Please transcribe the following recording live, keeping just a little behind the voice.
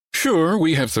Sure,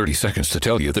 we have 30 seconds to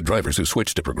tell you that drivers who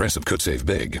switch to Progressive could save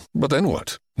big. But then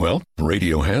what? Well,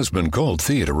 radio has been called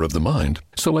theater of the mind,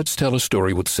 so let's tell a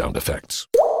story with sound effects.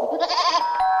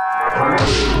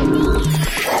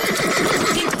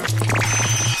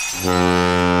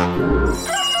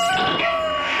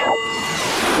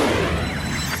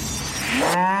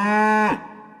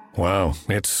 Wow,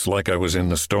 it's like I was in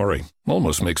the story.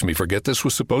 Almost makes me forget this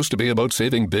was supposed to be about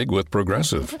saving big with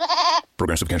Progressive.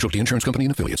 Progressive Casualty Insurance Company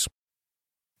and Affiliates.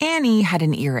 Annie had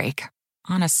an earache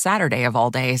on a Saturday of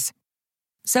all days.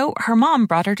 So her mom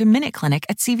brought her to Minute Clinic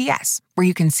at CVS, where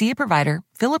you can see a provider,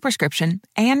 fill a prescription,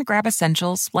 and grab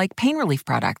essentials like pain relief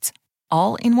products,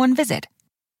 all in one visit.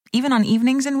 Even on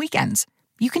evenings and weekends.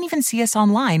 You can even see us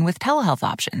online with telehealth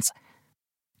options.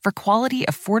 For quality,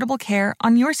 affordable care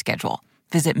on your schedule,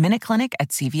 visit Minute Clinic at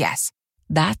CVS.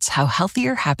 That's how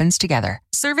healthier happens together.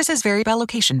 Services vary by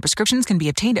location. Prescriptions can be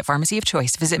obtained at pharmacy of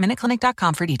choice. Visit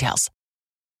MinuteClinic.com for details.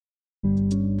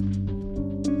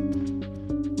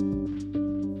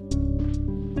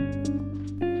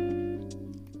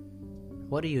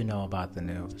 What do you know about the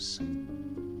news?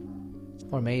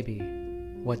 Or maybe,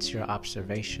 what's your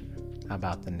observation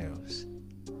about the news?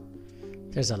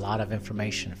 There's a lot of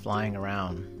information flying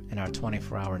around in our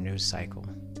 24-hour news cycle.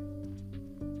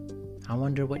 I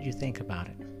wonder what you think about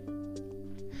it.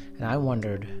 And I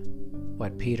wondered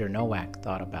what Peter Nowak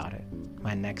thought about it,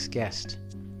 my next guest,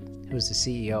 who is the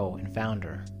CEO and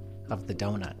founder of The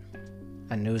Donut,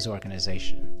 a news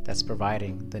organization that's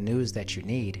providing the news that you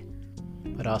need,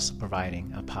 but also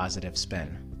providing a positive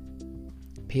spin.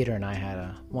 Peter and I had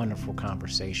a wonderful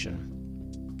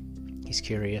conversation. He's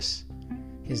curious,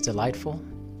 he's delightful,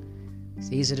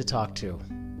 he's easy to talk to.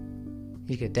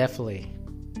 You could definitely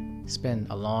spend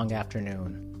a long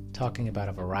afternoon talking about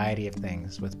a variety of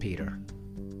things with Peter.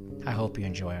 I hope you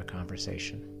enjoy our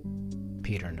conversation.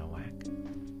 Peter Nowak.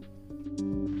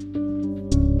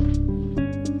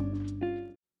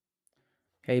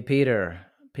 Hey, Peter.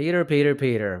 Peter.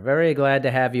 Very glad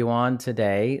to have you on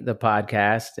today, the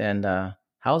podcast. And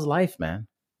how's life, man?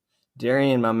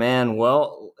 Darian, my man.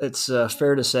 Well, it's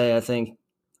fair to say, I think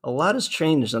a lot has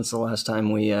changed since the last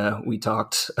time we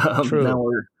talked. True. Now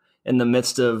we're in the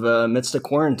midst of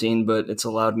quarantine, but it's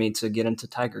allowed me to get into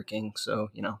Tiger King. So,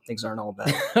 things aren't all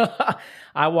bad.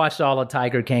 I watched all of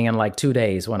Tiger King in like 2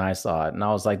 days when I saw it. And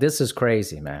I was like, this is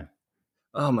crazy, man.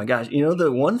 Oh my gosh.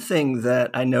 The one thing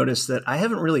that I noticed that I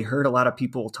haven't really heard a lot of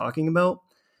people talking about,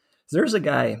 there's a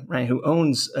guy, right, who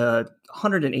owns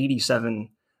 187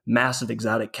 massive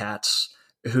exotic cats,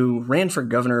 who ran for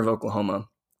governor of Oklahoma,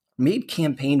 made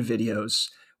campaign videos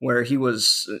where he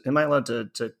was, am I allowed to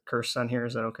curse on here?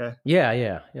 Is that okay?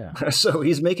 Yeah. So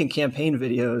he's making campaign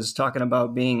videos talking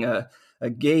about being a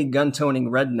gay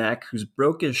gun-toning redneck who's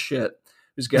broke as shit,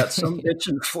 who's got some bitch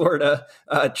in Florida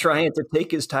trying to take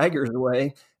his tigers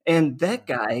away. And that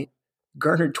guy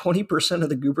garnered 20% of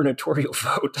the gubernatorial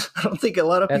vote. I don't think a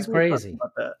lot of That's people are crazy. talking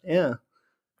about that. Yeah.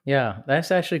 Yeah,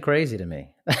 that's actually crazy to me.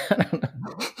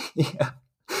 Yeah.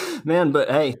 Man,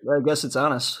 but hey, I guess it's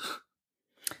honest.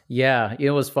 Yeah,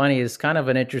 it was funny. It's kind of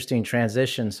an interesting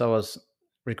transition. So I was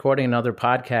recording another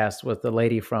podcast with a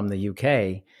lady from the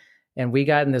UK, and we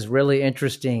got in this really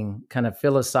interesting kind of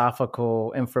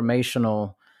philosophical,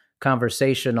 informational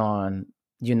conversation on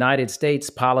United States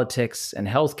politics and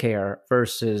healthcare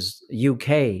versus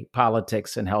UK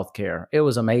politics and healthcare. It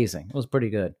was amazing. It was pretty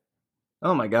good.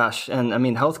 Oh my gosh. And I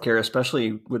mean, healthcare,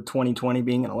 especially with 2020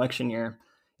 being an election year,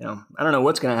 I don't know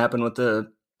what's going to happen with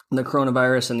the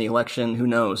coronavirus and the election, who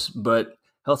knows, but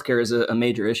healthcare is a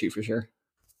major issue for sure.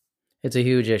 It's a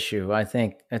huge issue. I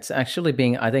think it's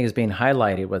being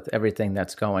highlighted with everything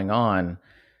that's going on,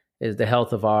 is the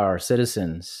health of our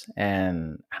citizens.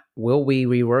 And will we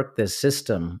rework this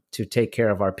system to take care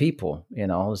of our people?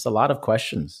 There's a lot of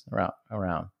questions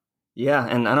around. Yeah.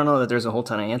 And I don't know that there's a whole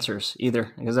ton of answers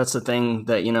either, because that's the thing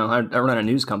that, I run a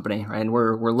news company, right? And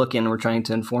we're trying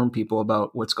to inform people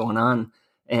about what's going on.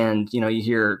 And, you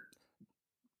hear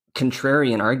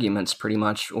contrarian arguments pretty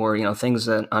much, or, things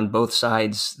that on both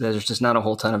sides, there's just not a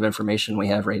whole ton of information we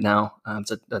have right now.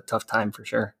 It's a tough time for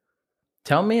sure.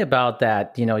 Tell me about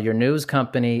that, your news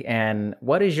company, and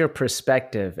what is your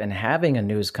perspective in having a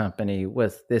news company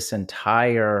with this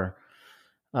entire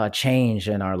change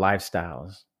in our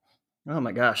lifestyles? Oh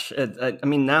my gosh. I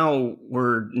mean, now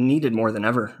we're needed more than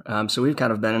ever. So we've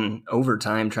kind of been in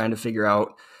overtime trying to figure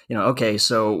out, okay,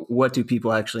 so what do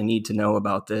people actually need to know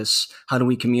about this? How do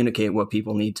we communicate what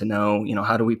people need to know?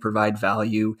 How do we provide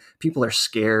value? People are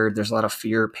scared. There's a lot of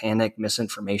fear, panic,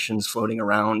 misinformation's floating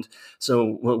around. So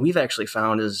what we've actually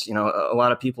found is, a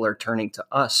lot of people are turning to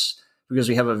us because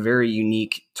we have a very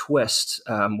unique twist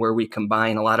where we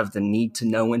combine a lot of the need to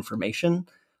know information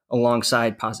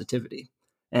alongside positivity.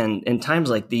 And in times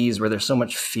like these, where there's so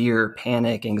much fear,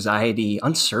 panic, anxiety,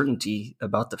 uncertainty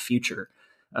about the future,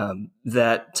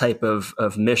 that type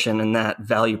of mission and that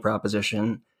value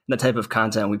proposition, the type of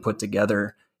content we put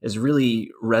together is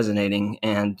really resonating.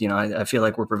 And, I feel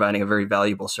like we're providing a very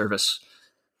valuable service.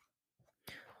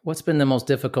 What's been the most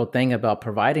difficult thing about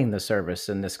providing the service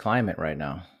in this climate right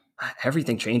now?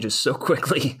 Everything changes so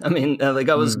quickly. I mean, like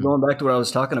I was going back to what I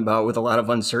was talking about with a lot of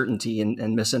uncertainty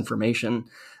and misinformation.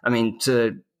 I mean,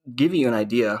 to give you an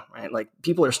idea, right? Like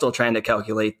people are still trying to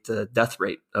calculate the death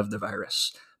rate of the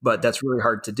virus, but that's really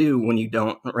hard to do when you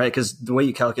don't, right? Because the way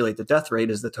you calculate the death rate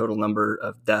is the total number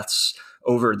of deaths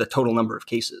over the total number of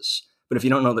cases. But if you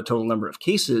don't know the total number of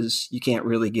cases, you can't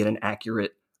really get an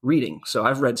accurate reading. So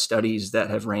I've read studies that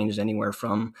have ranged anywhere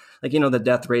from the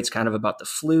death rate's kind of about the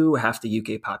flu. Half the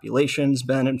UK population's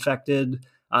been infected.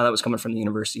 That was coming from the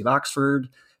University of Oxford,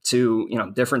 to,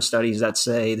 different studies that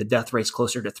say the death rate's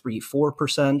closer to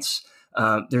 3-4%.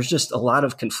 There's just a lot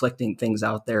of conflicting things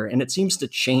out there, and it seems to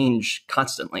change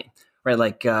constantly, right?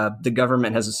 Like the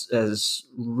government has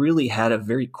really had a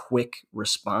very quick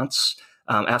response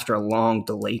after a long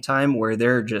delay time, where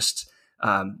they're just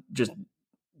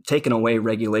taking away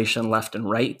regulation left and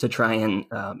right to try and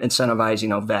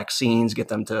incentivize, vaccines, get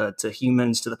them to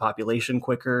humans, to the population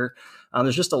quicker.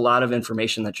 There's just a lot of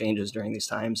information that changes during these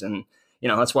times. And,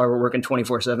 that's why we're working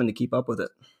 24/7 to keep up with it.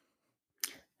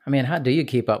 I mean, how do you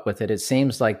keep up with it? It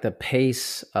seems like the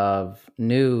pace of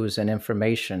news and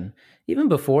information, even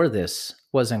before this,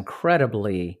 was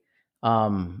incredibly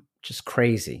just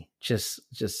crazy. Just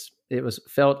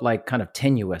felt like kind of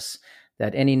tenuous,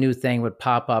 that any new thing would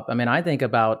pop up. I mean, I think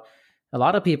about a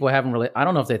lot of people haven't really, I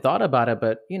don't know if they thought about it,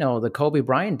 but the Kobe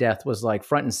Bryant death was like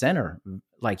front and center,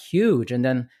 like huge. And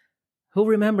then who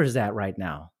remembers that right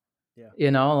now?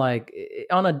 Yeah. Like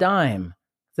on a dime,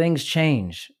 things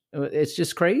change. It's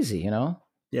just crazy,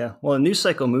 Yeah. Well, the news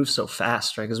cycle moves so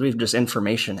fast, right? Because we have just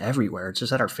information everywhere. It's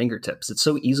just at our fingertips. It's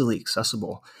so easily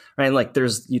accessible, right? Like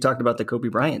you talked about the Kobe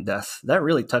Bryant death. That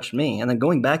really touched me. And then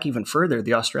going back even further,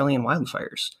 the Australian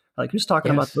wildfires. Like who's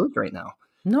talking about those right now?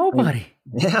 Nobody.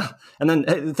 Yeah. And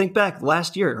then think back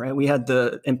last year, right? We had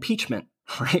the impeachment,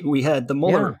 right? We had the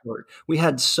Mueller report. We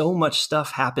had so much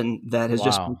stuff happen that has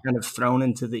just been kind of thrown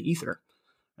into the ether,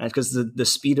 right? Because the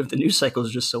speed of the news cycle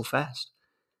is just so fast.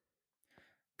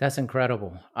 That's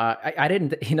incredible. I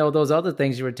didn't, those other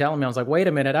things you were telling me, I was like, wait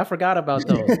a minute, I forgot about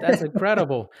those. That's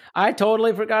incredible. I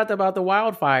totally forgot about the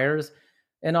wildfires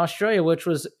in Australia, which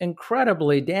was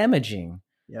incredibly damaging.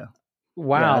 Yeah.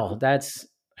 Wow.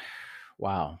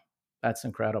 Yeah. That's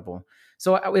incredible.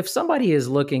 So if somebody is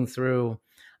looking through,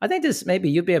 I think maybe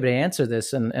you'd be able to answer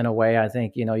this in a way. I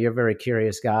think, you're a very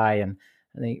curious guy and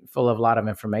I think full of a lot of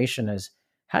information. Is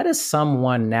how does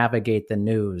someone navigate the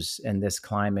news in this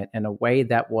climate in a way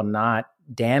that will not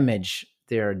damage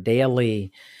their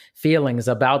daily feelings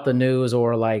about the news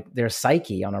or like their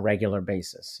psyche on a regular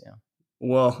basis? Yeah.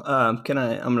 Well, I'm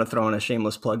going to throw in a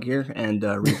shameless plug here and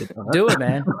read the Do it,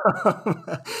 man.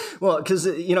 Well, because,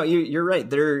 you're right.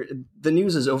 The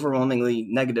news is overwhelmingly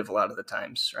negative a lot of the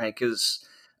times, right? Because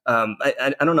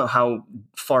I don't know how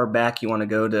far back you want to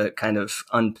go to kind of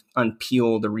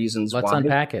unpeel the reasons why. Let's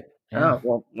unpack it. Yeah. Oh,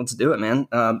 well, let's do it, man.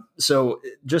 So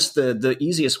just the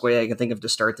easiest way I can think of to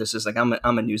start this is like I'm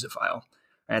a newsophile.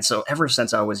 And so ever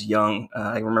since I was young,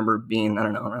 I remember being, I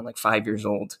don't know, around like 5 years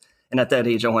old. And at that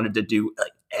age, I wanted to do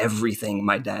like everything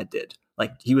my dad did.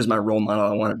 Like he was my role model.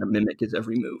 I wanted to mimic his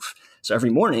every move. So every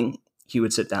morning he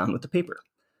would sit down with the paper.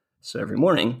 So every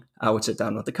morning I would sit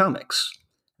down with the comics,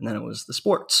 and then it was the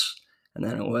sports, and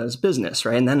then it was business,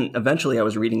 right? And then eventually I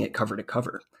was reading it cover to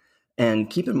cover. And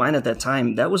keep in mind at that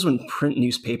time, that was when print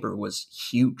newspaper was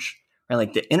huge, right?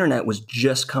 Like the internet was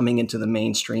just coming into the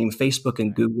mainstream. Facebook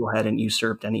and Google hadn't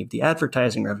usurped any of the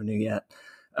advertising revenue yet.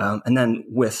 And then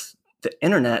with the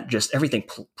internet, just everything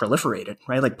proliferated,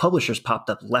 right? Like publishers popped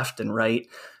up left and right,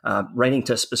 writing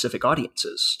to specific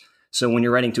audiences. So when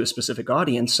you're writing to a specific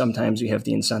audience, sometimes you have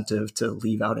the incentive to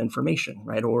leave out information,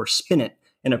 right? Or spin it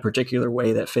in a particular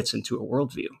way that fits into a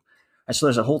worldview. And so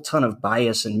there's a whole ton of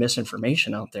bias and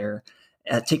misinformation out there.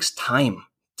 It takes time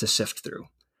to sift through,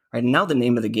 right? And now the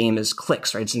name of the game is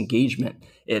clicks, right? It's engagement.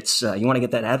 It's you want to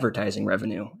get that advertising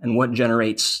revenue, and what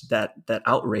generates that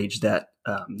outrage, that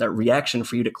reaction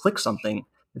for you to click something?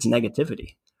 It's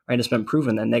negativity, right? It's been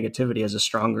proven that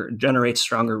negativity generates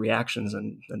stronger reactions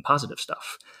than positive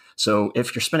stuff. So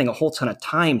if you're spending a whole ton of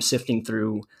time sifting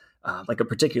through like a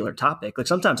particular topic, like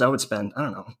sometimes I would spend, I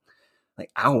don't know, like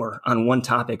hour on one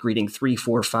topic, reading 3,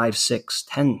 4, 5, 6,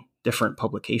 10 different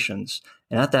publications.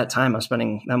 And at that time, I'm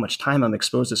spending that much time, I'm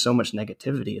exposed to so much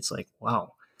negativity. It's like,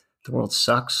 wow, the world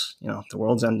sucks. The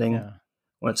world's ending. Yeah.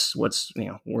 What's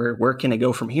where can it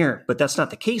go from here? But that's not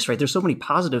the case, right? There's so many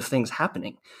positive things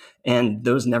happening, and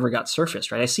those never got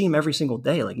surfaced, right? I see them every single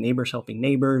day, like neighbors helping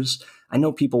neighbors. I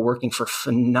know people working for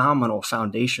phenomenal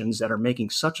foundations that are making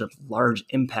such a large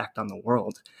impact on the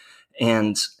world.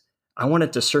 And I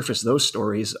wanted to surface those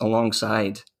stories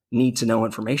alongside need to know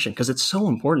information, because it's so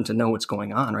important to know what's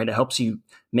going on, right? It helps you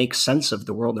make sense of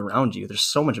the world around you. There's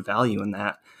so much value in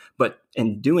that. But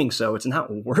in doing so, it's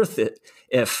not worth it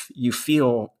if you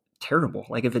feel terrible,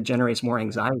 like if it generates more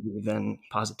anxiety than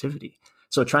positivity.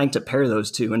 So trying to pair those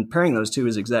two, and pairing those two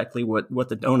is exactly what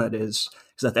the donut is.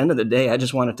 Because at the end of the day, I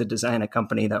just wanted to design a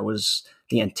company that was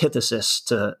the antithesis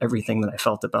to everything that I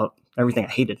felt about, everything I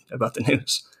hated about the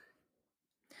news.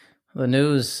 The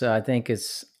news, I think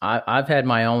I've had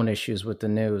my own issues with the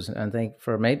news. And I think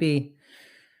for maybe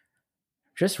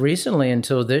just recently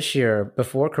until this year,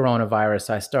 before coronavirus,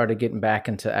 I started getting back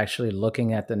into actually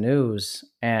looking at the news.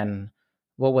 And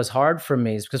what was hard for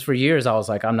me is because for years I was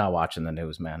like, I'm not watching the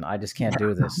news, man. I just can't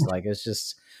do this. Like, this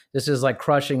is like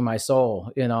crushing my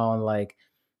soul,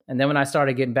 and then when I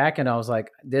started getting back in, I was like,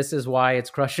 this is why it's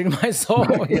crushing my soul,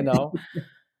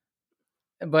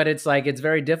 But it's like, it's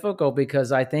very difficult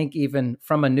because I think even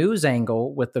from a news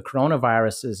angle with the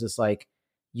coronaviruses, it's like,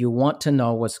 you want to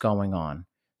know what's going on.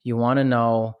 You want to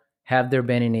know, have there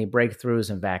been any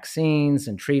breakthroughs in vaccines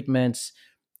and treatments?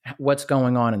 What's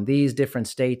going on in these different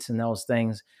states and those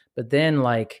things? But then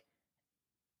like,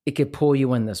 it could pull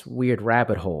you in this weird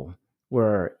rabbit hole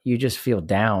where you just feel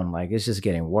down. Like it's just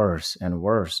getting worse and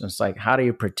worse. And it's like, how do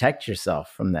you protect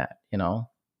yourself from that?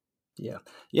 Yeah.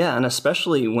 Yeah. And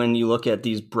especially when you look at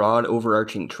these broad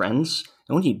overarching trends,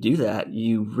 and when you do that,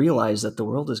 you realize that the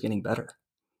world is getting better.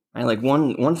 Right? Like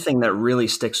one thing that really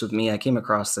sticks with me, I came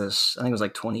across this, I think it was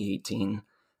like 2018.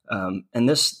 And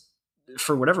this,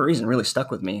 for whatever reason, really stuck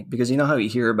with me, because you know how you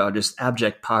hear about just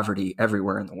abject poverty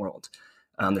everywhere in the world.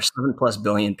 There's 7+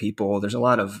 billion people. There's a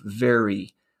lot of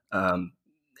very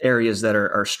areas that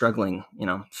are struggling,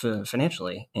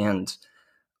 financially. And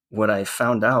what I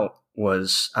found out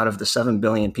was, out of the 7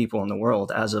 billion people in the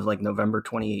world, as of like November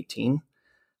 2018,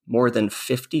 more than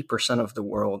 50% of the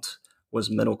world was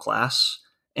middle class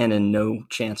and in no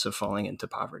chance of falling into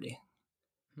poverty.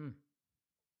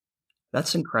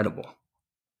 That's incredible.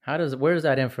 Where's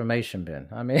that information been?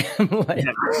 I mean, like,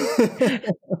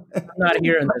 I'm not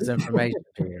hearing this information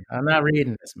here. I'm not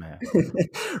reading this, man.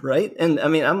 Right. And I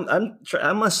mean,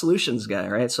 I'm a solutions guy,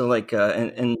 right? So like,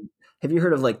 and have you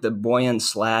heard of like the Boyan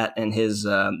Slat and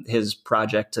his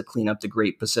project to clean up the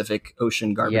Great Pacific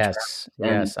Ocean garbage?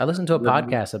 Yes. I listened to a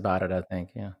podcast about it, I think.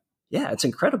 Yeah. Yeah, it's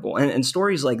incredible. And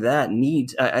stories like that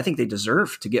I think they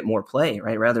deserve to get more play,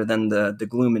 right? Rather than the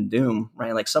gloom and doom,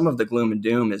 right? Like some of the gloom and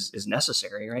doom is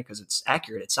necessary, right? Because it's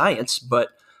accurate, it's science, but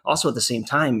also at the same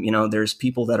time, there's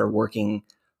people that are working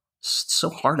so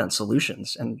hard on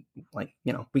solutions, and like,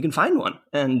 we can find one.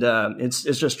 And it's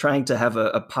just trying to have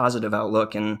a positive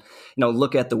outlook and,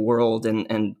 look at the world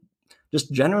and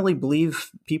just generally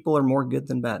believe people are more good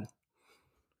than bad.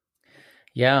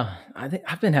 Yeah, I think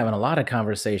I've been having a lot of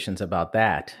conversations about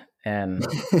that. And,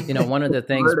 one of the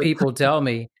things people tell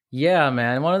me, yeah,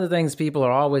 man, one of the things people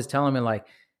are always telling me, like,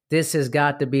 this has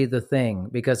got to be the thing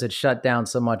because it shut down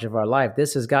so much of our life.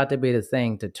 This has got to be the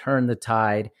thing to turn the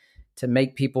tide, to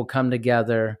make people come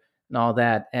together and all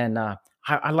that. And I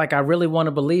really want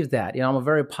to believe that. I'm a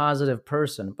very positive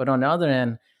person. But on the other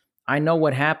end, I know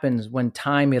what happens when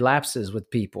time elapses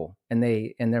with people and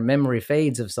their memory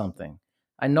fades of something.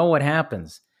 I know what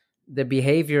happens. The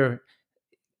behavior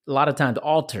a lot of times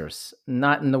alters,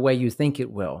 not in the way you think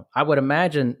it will. I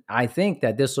think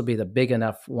that this will be the big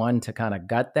enough one to kind of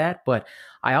gut that, but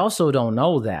I also don't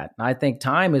know that. I think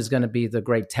time is going to be the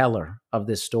great teller of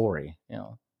this story,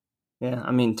 Yeah,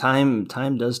 I mean, time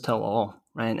does tell all,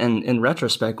 right? And in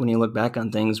retrospect, when you look back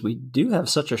on things, we do have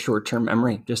such a short-term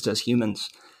memory just as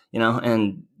humans,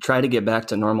 and try to get back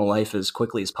to normal life as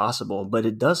quickly as possible. But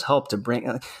it does help to bring,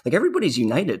 like, everybody's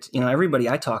united. Everybody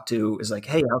I talk to is like,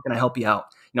 hey, how can I help you out?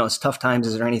 It's tough times.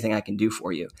 Is there anything I can do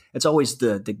for you? It's always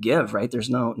the give, right? There's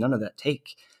none of that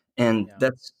take. And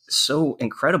that's so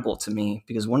incredible to me,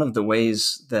 because one of the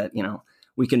ways that,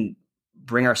 we can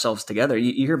bring ourselves together,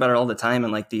 you hear about it all the time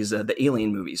in like these, the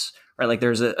alien movies, right? Like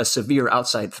there's a severe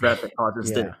outside threat that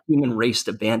causes the human race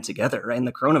to band together, right? And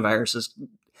the coronavirus is,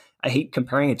 I hate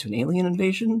comparing it to an alien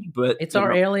invasion, but it's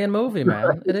our alien movie, man.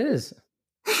 Right? It is.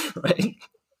 Right.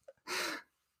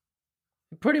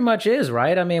 It pretty much is,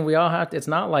 right? I mean, we all have to, it's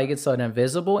not like it's an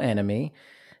invisible enemy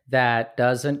that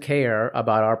doesn't care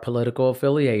about our political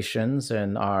affiliations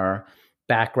and our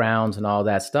backgrounds and all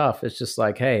that stuff. It's just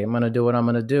like, hey, I'm going to do what I'm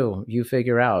going to do. You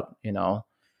figure out,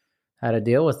 how to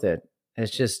deal with it.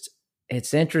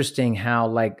 It's interesting how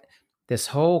like this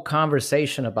whole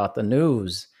conversation about the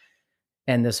news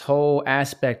and this whole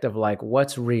aspect of like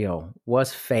what's real,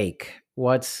 what's fake,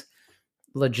 what's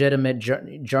legitimate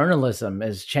journalism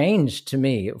has changed to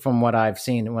me from what I've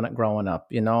seen when growing up.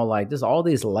 Like there's all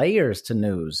these layers to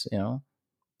news.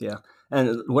 Yeah.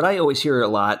 And what I always hear a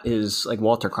lot is like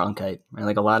Walter Cronkite, right?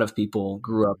 Like a lot of people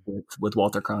grew up with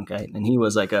Walter Cronkite, and he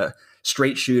was like a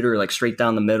straight shooter, like straight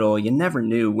down the middle. You never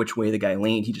knew which way the guy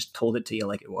leaned. He just told it to you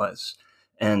like it was.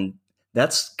 And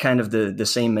that's kind of the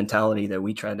same mentality that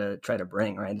we try to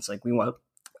bring, right? It's like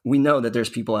we know that there's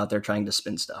people out there trying to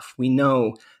spin stuff. We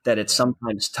know that it's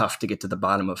sometimes tough to get to the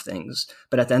bottom of things,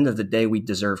 but at the end of the day, we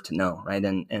deserve to know, right?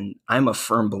 And I'm a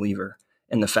firm believer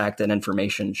in the fact that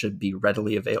information should be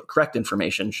readily available. Correct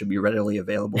information should be readily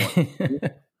available.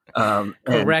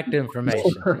 Correct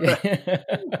information.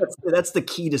 that's the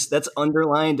key to that's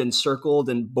underlined and circled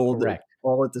and bolded. Correct.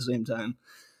 All at the same time.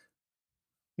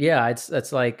 Yeah,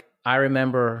 it's like I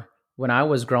remember when I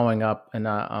was growing up and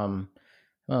I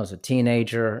was a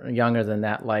teenager, younger than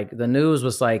that. Like the news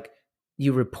was like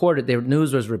the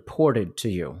news was reported to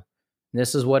you.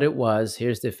 This is what it was.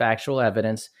 Here's the factual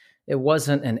evidence. It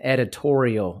wasn't an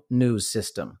editorial news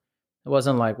system. It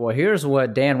wasn't like, well, here's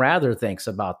what Dan Rather thinks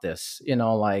about this.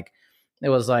 Like it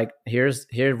was like, here's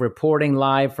reporting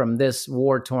live from this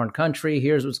war-torn country.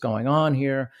 Here's what's going on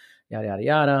here, yada, yada,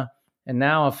 yada. And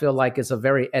now I feel like it's a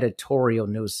very editorial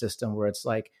news system where it's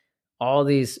like all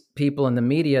these people in the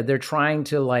media, they're trying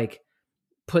to like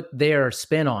put their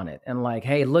spin on it and like,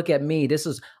 hey, look at me.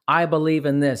 I believe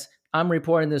in this. I'm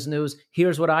reporting this news.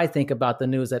 Here's what I think about the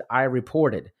news that I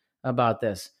reported about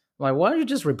this. I'm like, why don't you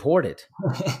just report it?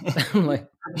 I'm like,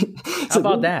 how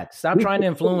about that? Stop trying to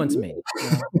influence me.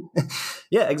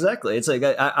 Yeah, exactly. It's like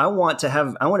I want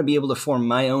to be able to form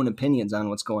my own opinions on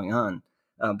what's going on.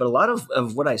 But a lot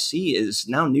of what I see is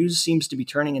now news seems to be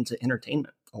turning into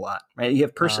entertainment a lot, right? You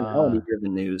have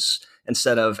personality-driven news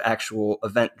instead of actual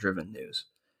event-driven news.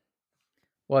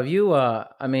 Well,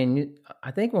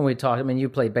 I think when we talked, you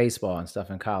played baseball and stuff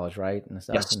in college, right? And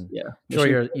stuff. Yes, and yeah.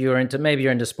 Sure, you're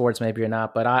into sports, maybe you're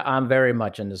not, but I'm very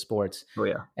much into sports. Oh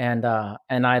yeah. And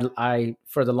I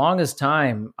for the longest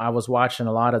time I was watching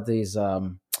a lot of these,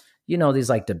 these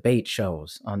like debate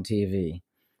shows on TV,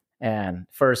 and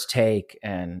First Take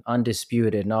and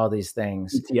Undisputed and all these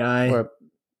things. ETI. Where,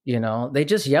 they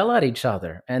just yell at each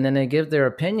other and then they give their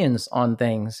opinions on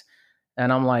things.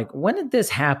 And I'm like, when did this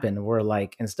happen? Where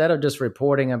like, instead of just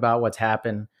reporting about what's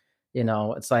happened,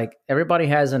 it's like everybody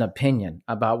has an opinion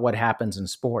about what happens in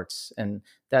sports and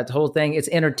that whole thing. It's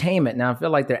entertainment. Now I feel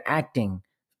like they're acting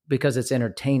because it's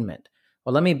entertainment.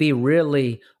 Well, let me be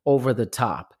really over the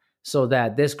top so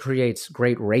that this creates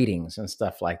great ratings and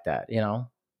stuff like that,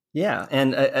 Yeah.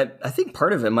 And I think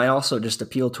part of it might also just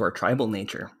appeal to our tribal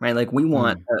nature, right? Like we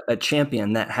want a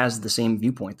champion that has the same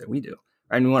viewpoint that we do.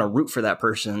 Right? And we want to root for that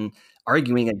person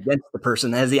arguing against the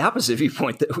person that has the opposite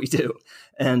viewpoint that we do.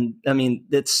 And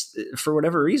it's for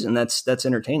whatever reason, that's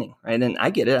entertaining. Right. And I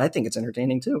get it. I think it's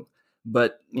entertaining too.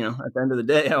 But, at the end of the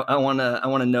day, I want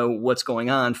to know what's going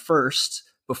on first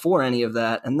before any of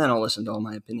that. And then I'll listen to all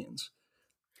my opinions.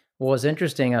 Well, it's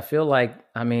interesting. I feel like,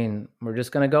 we're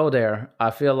just going to go there.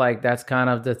 I feel like that's kind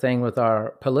of the thing with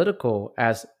our political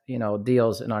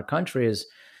deals in our country is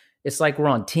it's like we're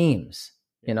on teams.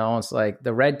 It's like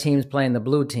the red team's playing the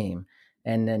blue team,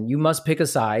 and then you must pick a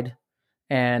side,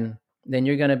 and then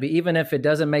you're going to be, even if it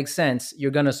doesn't make sense,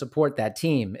 you're going to support that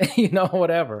team,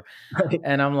 whatever. Right.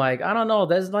 And I'm like, I don't know.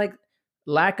 There's like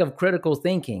lack of critical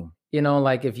thinking,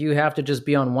 like if you have to just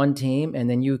be on one team and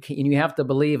then you have to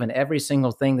believe in every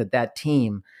single thing that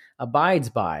team abides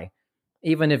by,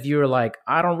 even if you're like,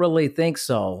 I don't really think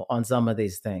so on some of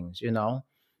these things,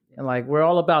 and like, we're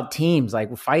all about teams,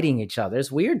 like we're fighting each other.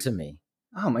 It's weird to me.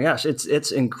 Oh my gosh,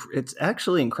 it's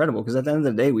actually incredible because at the end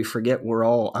of the day, we forget we're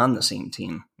all on the same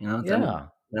team. At the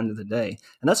end of the day,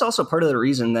 and that's also part of the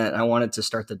reason that I wanted to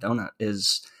start the donut.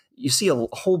 Is you see a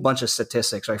whole bunch of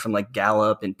statistics, right, from like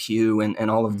Gallup and Pew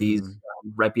and all of these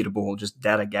reputable just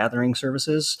data gathering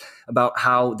services about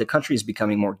how the country is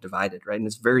becoming more divided, right, and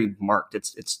it's very marked.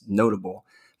 It's notable.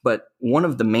 But one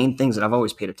of the main things that I've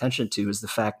always paid attention to is the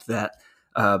fact that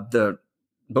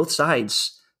both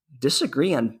sides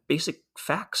disagree on basic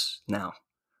facts now,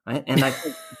 right? And I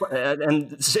think,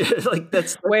 and like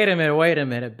that's wait a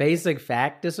minute, basic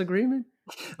fact disagreement.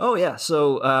 Oh yeah,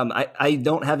 so I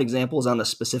don't have examples on the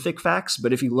specific facts,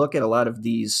 but if you look at a lot of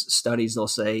these studies, they'll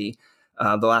say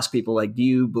they'll ask people like, do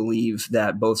you believe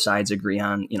that both sides agree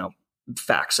on,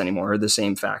 facts anymore, or the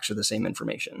same facts or the same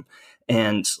information?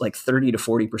 And like 30 to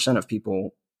 40% of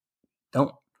people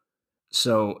don't.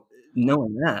 So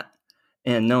knowing that,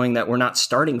 and knowing that we're not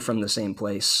starting from the same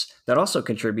place, that also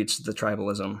contributes to the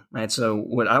tribalism, right? So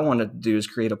what I want to do is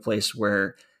create a place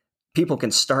where people can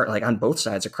start like on both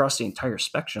sides across the entire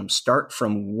spectrum, start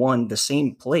from the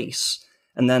same place,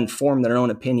 and then form their own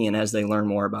opinion as they learn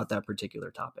more about that particular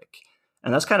topic.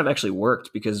 And that's kind of actually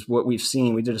worked, because what we've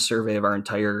seen, we did a survey of our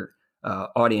entire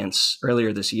audience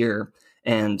earlier this year,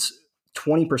 and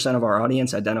 20% of our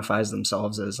audience identifies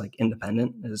themselves as like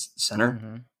independent, as center.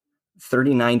 Mm-hmm.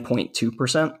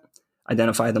 39.2%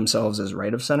 identify themselves as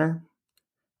right of center.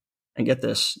 And get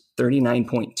this,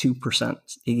 39.2%,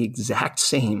 the exact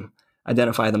same,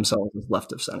 identify themselves as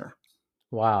left of center.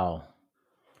 Wow.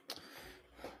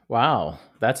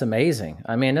 That's amazing.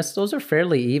 I mean, those are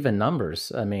fairly even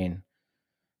numbers. I mean,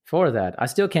 for that, I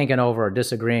still can't get over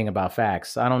disagreeing about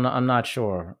facts. I don't know. I'm not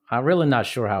sure. I'm really not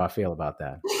sure how I feel about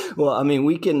that. Well, I mean,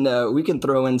 we can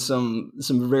throw in some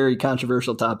very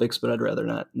controversial topics, but I'd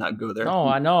rather not go there. No,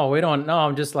 I know we don't know.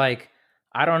 I'm just like,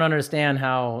 I don't understand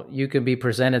how you can be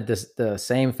presented the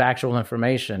same factual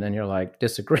information and you're like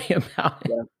disagree about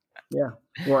it. Yeah.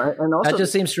 Well, and also that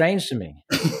just seems strange to me.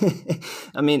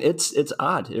 I mean, it's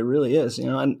odd. It really is. I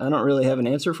don't really have an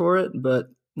answer for it, but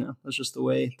that's just the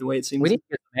way it seems. We need to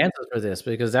get some answers for this,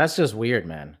 because that's just weird,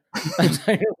 man. It's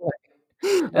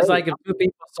like if two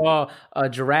people saw a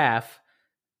giraffe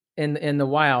in the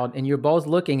wild, and you're both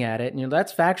looking at it, and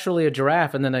that's factually a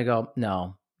giraffe, and then they go,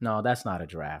 no, that's not a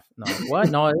giraffe. No, what?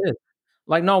 No, it is.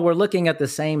 Like, no, we're looking at the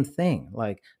same thing.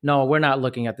 Like, no, we're not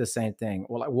looking at the same thing.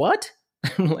 Well, like, what?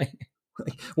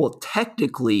 Well,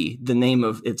 technically, the name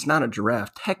of it's not a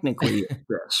giraffe. Technically, it's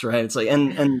this, right? It's like,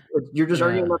 and you're just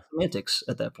arguing about semantics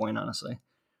at that point, honestly.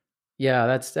 Yeah,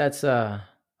 that's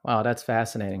wow, that's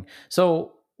fascinating.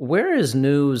 So, where is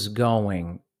news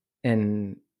going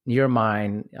in your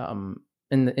mind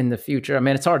in the future? I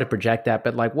mean, it's hard to project that,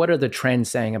 but like, what are the trends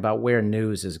saying about where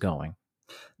news is going?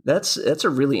 That's a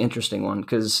really interesting one,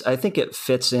 because I think it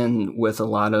fits in with a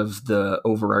lot of the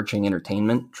overarching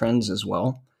entertainment trends as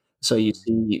well. So you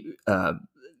see,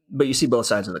 but you see both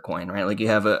sides of the coin, right? Like you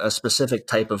have a specific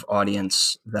type of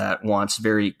audience that wants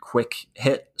very quick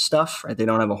hit stuff, right? They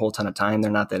don't have a whole ton of time.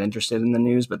 They're not that interested in the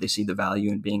news, but they see the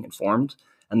value in being informed.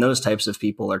 And those types of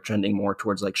people are trending more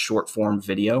towards like short form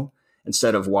video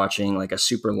instead of watching like a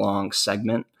super long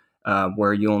segment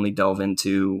where you only delve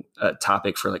into a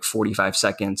topic for like 45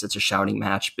 seconds. It's a shouting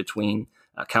match between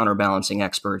counterbalancing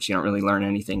experts. You don't really learn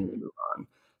anything when you move on.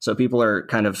 So people are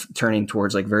kind of turning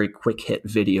towards like very quick hit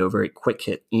video, very quick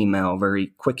hit email,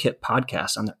 very quick hit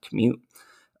podcasts on their commute.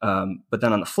 But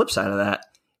then on the flip side of that,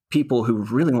 people who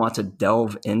really want to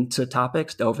delve into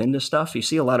topics, delve into stuff, you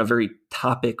see a lot of very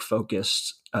topic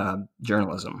focused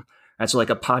journalism. Right? So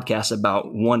like a podcast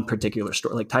about one particular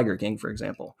story, like Tiger King, for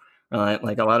example.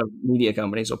 Like a lot of media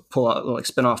companies will pull out like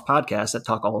spin-off podcasts that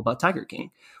talk all about Tiger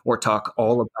King, or talk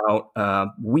all about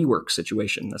WeWork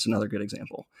situation. That's another good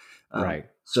example. Right.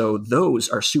 So those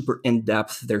are super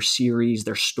in-depth. They're series,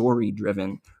 they're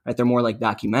story-driven, right? They're more like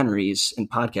documentaries in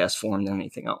podcast form than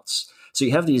anything else. So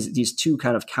you have these two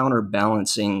kind of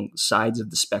counterbalancing sides of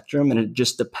the spectrum, and it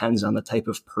just depends on the type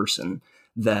of person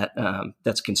that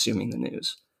that's consuming the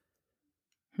news.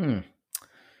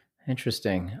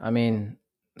 Interesting. I mean,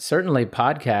 certainly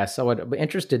podcasts. I would be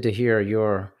interested to hear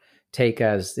your take,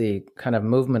 as the kind of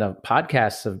movement of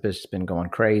podcasts have just been going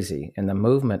crazy, and the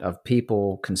movement of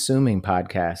people consuming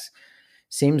podcasts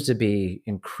seems to be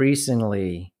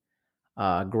increasingly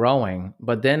growing.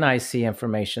 But then I see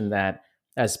information that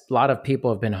as a lot of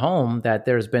people have been home, that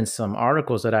there's been some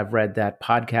articles that I've read that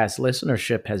podcast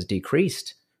listenership has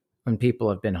decreased when people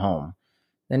have been home.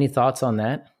 Any thoughts on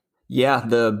that? Yeah,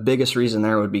 the biggest reason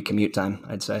there would be commute time,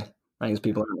 I'd say. I think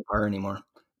people aren't in the car anymore.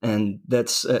 And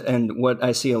that's and what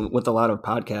I see with a lot of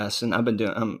podcasts, and I've been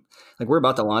doing like we're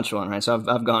about to launch one, right? So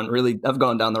I've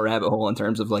gone down the rabbit hole in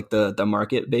terms of like the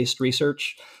market based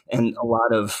research, and a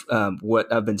lot of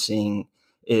what I've been seeing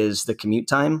is the commute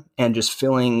time and just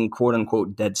filling quote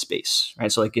unquote dead space,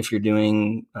 right? So like if you're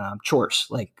doing chores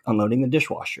like unloading the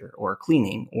dishwasher or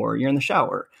cleaning, or you're in the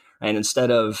shower, right?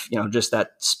 Instead of just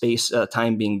that space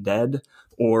time being dead,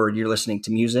 or you're listening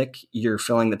to music, you're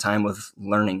filling the time with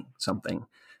learning something.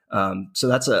 So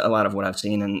that's a lot of what I've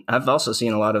seen. And I've also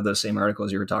seen a lot of those same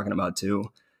articles you were talking about too.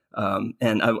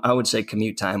 And I would say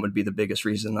commute time would be the biggest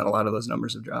reason that a lot of those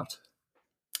numbers have dropped.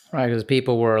 Right, because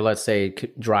people were, let's say,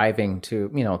 driving to,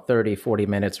 30, 40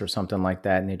 minutes or something like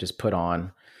that, and they just put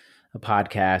on a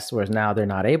podcast, whereas now they're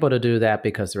not able to do that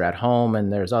because they're at home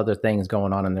and there's other things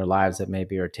going on in their lives that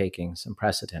maybe are taking some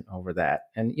precedent over that.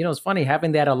 And, it's funny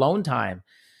having that alone time.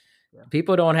 Yeah.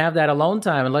 People don't have that alone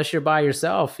time unless you're by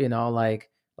yourself, like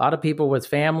a lot of people with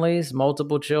families,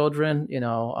 multiple children,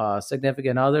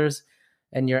 significant others.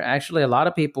 And you're actually, a lot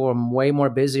of people are way more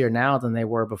busier now than they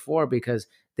were before because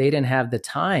they didn't have the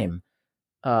time.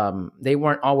 They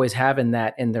weren't always having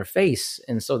that in their face.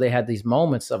 And so they had these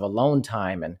moments of alone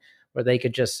time and where they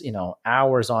could just,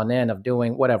 hours on end of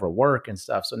doing whatever work and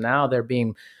stuff. So now they're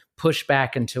being pushed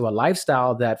back into a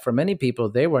lifestyle that for many people,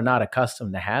 they were not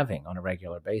accustomed to having on a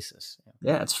regular basis.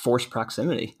 Yeah, it's forced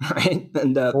proximity, right?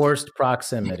 And forced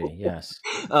proximity, yes.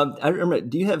 I remember,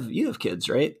 you have kids,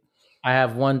 right? I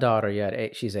have one daughter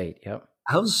yet. She's 8. Yep.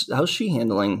 How's she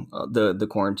handling the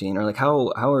quarantine, or like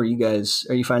how are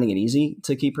you finding it easy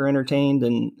to keep her entertained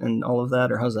and all of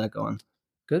that, or how's that going?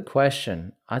 Good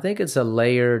question. I think it's a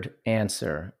layered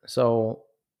answer. So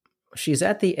she's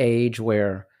at the age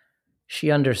where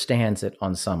she understands it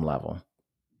on some level.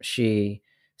 She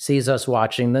sees us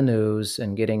watching the news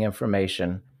and getting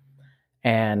information.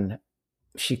 And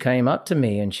she came up to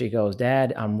me and she goes,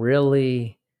 "Dad, I'm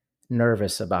really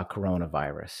nervous about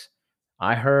coronavirus.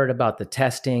 I heard about the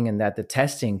testing and that the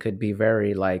testing could be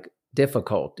very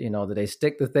difficult, that they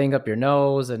stick the thing up your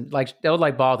nose and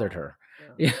that bothered her,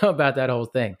 about that whole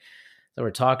thing." So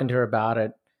we're talking to her about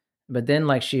it. But then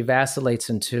she vacillates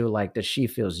into that she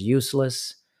feels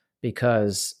useless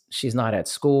because she's not at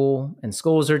school and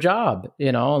school's her job,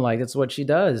 it's what she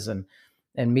does and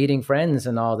meeting friends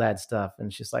and all that stuff.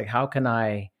 And she's like, how can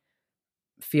I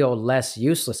feel less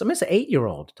useless? I mean, it's an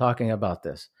 8-year-old talking about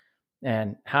this.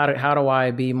 And how do I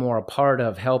be more a part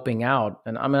of helping out?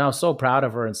 And I mean, I was so proud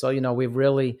of her. And so, we've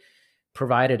really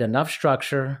provided enough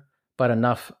structure, but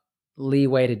enough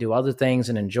leeway to do other things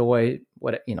and enjoy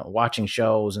watching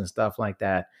shows and stuff like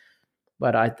that.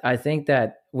 But I think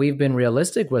that we've been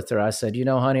realistic with her. I said,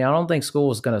 honey, I don't think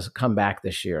school is going to come back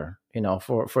this year,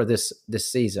 for this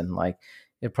season.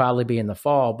 It'll probably be in the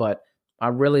fall, but I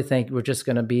really think we're just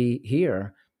going to be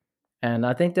here. And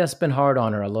I think that's been hard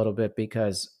on her a little bit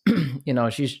because,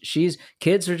 she's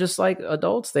kids are just like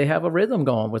adults. They have a rhythm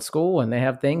going with school and they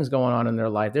have things going on in their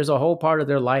life. There's a whole part of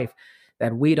their life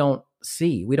that we don't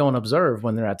see, we don't observe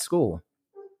when they're at school.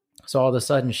 So all of a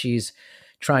sudden she's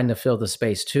trying to fill the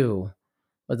space too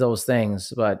with those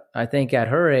things. But I think at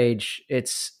her age,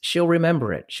 she'll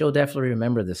remember it. She'll definitely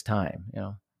remember this time,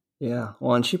 Yeah.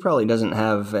 Well, and she probably doesn't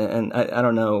have, and I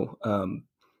don't know,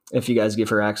 if you guys give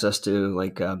her access to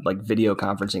like video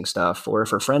conferencing stuff, or if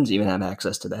her friends even have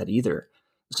access to that either.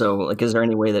 So is there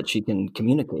any way that she can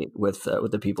communicate with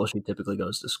the people she typically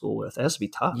goes to school with? It has to be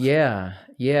tough. Yeah.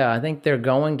 I think they're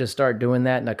going to start doing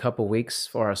that in a couple of weeks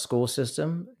for our school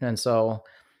system. And so,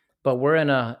 but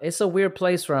it's a weird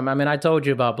place for them. I mean, I told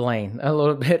you about Blaine a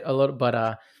little bit,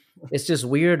 but it's just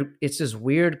weird. It's this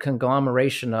weird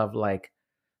conglomeration of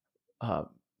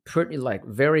pretty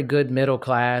very good middle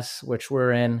class, which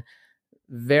we're in,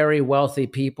 very wealthy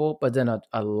people, but then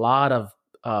a lot of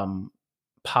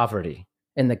poverty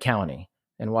in the county,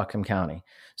 in Whatcom County.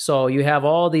 So you have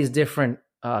all these different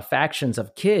factions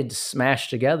of kids smashed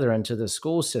together into the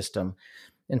school system.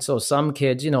 And so some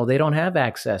kids, they don't have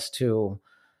access to,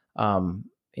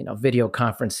 video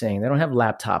conferencing. They don't have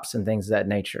laptops and things of that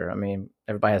nature. I mean,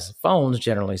 everybody has phones,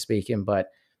 generally speaking, but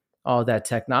all that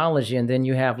technology. And then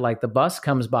you have the bus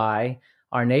comes by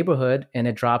our neighborhood and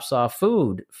it drops off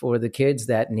food for the kids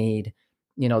that need,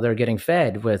 they're getting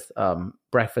fed with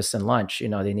breakfast and lunch,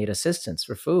 they need assistance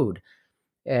for food.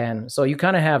 And so you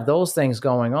kind of have those things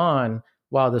going on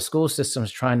while the school system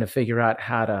is trying to figure out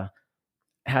how to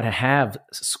have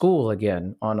school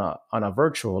again on a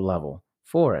virtual level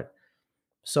for it.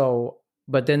 So,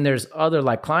 but then there's other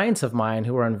clients of mine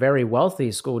who are in very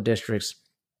wealthy school districts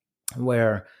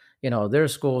where their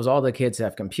schools, all the kids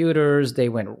have computers. They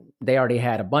already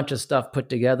had a bunch of stuff put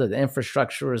together. The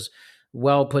infrastructure is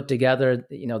well put together.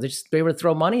 They would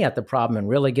throw money at the problem and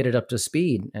really get it up to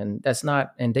speed. And that's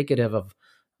not indicative of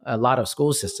a lot of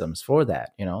school systems for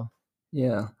that,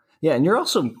 Yeah. Yeah. And you're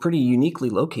also pretty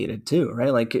uniquely located too,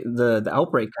 right? The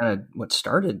outbreak kind of what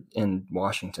started in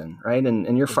Washington, right?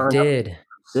 And you're far enough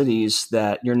cities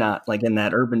that you're not in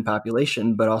that urban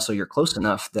population, but also you're close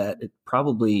enough that it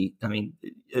probably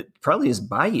is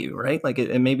by you, right?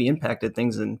 It maybe impacted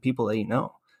things and people that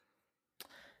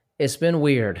It's been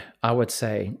weird, I would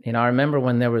say. I remember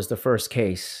when there was the first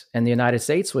case and the United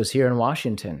States was here in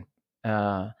Washington.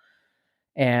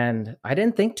 And I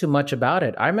didn't think too much about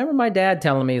it. I remember my dad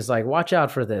telling me, he's like, watch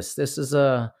out for this. This is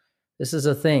a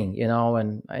thing,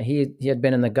 and he had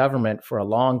been in the government for a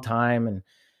long time.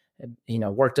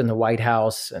 worked in the White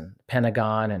House and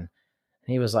Pentagon. And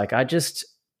he was like,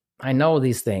 I know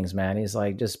these things, man. He's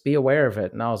like, just be aware of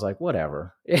it. And I was like,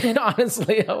 whatever. And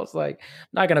honestly, I was like, I'm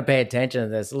not going to pay attention to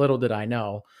this. Little did I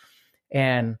know.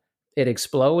 And it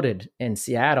exploded in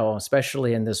Seattle,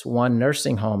 especially in this one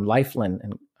nursing home,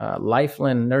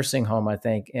 Lifeline Nursing Home, I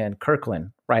think, in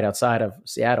Kirkland, right outside of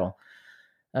Seattle.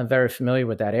 I'm very familiar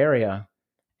with that area.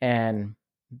 And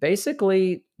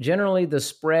basically, generally, the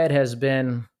spread has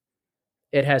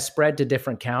spread to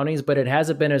different counties, but it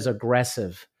hasn't been as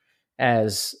aggressive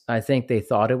as I think they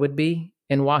thought it would be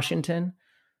in Washington.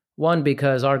 One,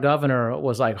 because our governor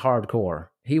was like hardcore.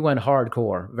 He went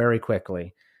hardcore very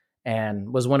quickly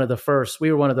and was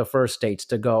we were one of the first states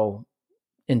to go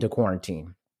into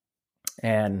quarantine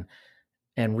and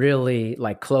really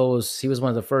like close. He was one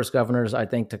of the first governors, I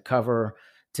think,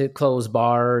 to close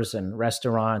bars and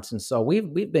restaurants. And so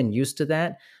we've been used to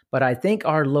that. But I think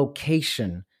our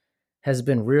location has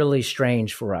been really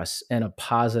strange for us in a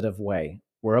positive way.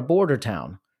 We're a border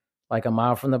town, like a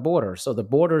mile from the border. So the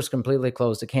border is completely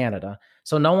closed to Canada.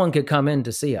 So no one could come in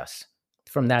to see us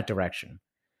from that direction.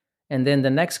 And then the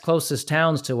next closest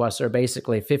towns to us are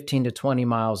basically 15 to 20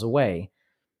 miles away.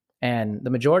 And the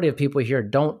majority of people here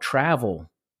don't travel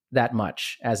that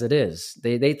much as it is.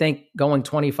 They think going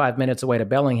 25 minutes away to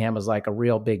Bellingham is like a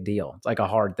real big deal. It's like a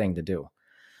hard thing to do.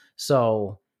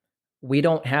 So we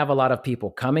don't have a lot of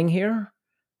people coming here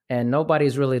and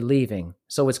nobody's really leaving.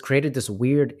 So it's created this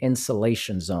weird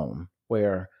insulation zone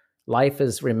where life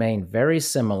has remained very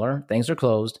similar. Things are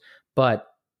closed, but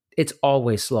it's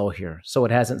always slow here. So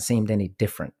it hasn't seemed any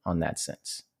different on that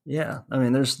sense. Yeah. I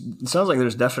mean, it sounds like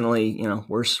there's definitely,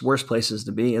 worse places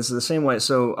to be. It's the same way.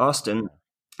 So Austin,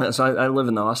 I live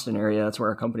in the Austin area. That's where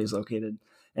our company is located.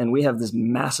 And we have this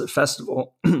massive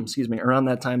festival, excuse me, around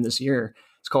that time this year.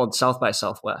 It's called South by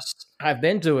Southwest. I've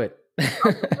been to it.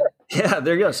 Yeah,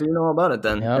 there you go. So you know all about it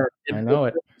then. Yep, I know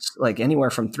it. It's like anywhere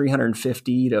from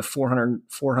 350 to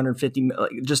 450,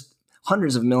 like just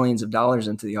hundreds of millions of dollars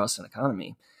into the Austin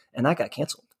economy. And that got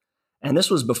canceled. And this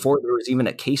was before there was even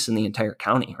a case in the entire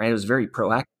county, right? It was very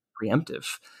proactive,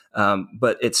 preemptive.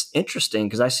 But it's interesting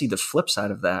because I see the flip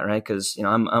side of that, right? Because,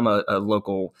 I'm a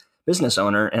local business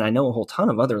owner and I know a whole ton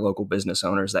of other local business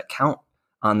owners that count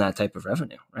on that type of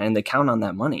revenue, right? And they count on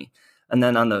that money. And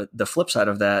then on the flip side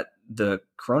of that, the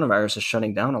coronavirus is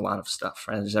shutting down a lot of stuff,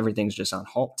 right? Everything's just on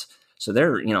halt. So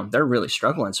they're really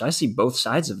struggling. So I see both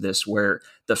sides of this where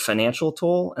the financial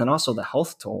toll and also the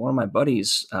health toll. One of my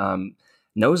buddies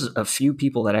knows a few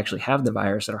people that actually have the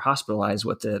virus that are hospitalized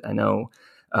with it. I know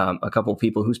a couple of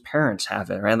people whose parents have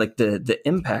it, right? Like the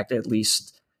impact, at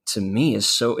least to me,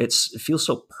 is it feels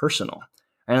so personal.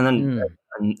 And then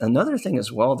another thing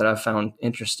as well that I found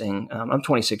interesting, I'm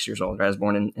 26 years old. I was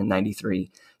born in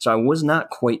 93. So I was not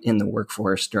quite in the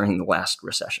workforce during the last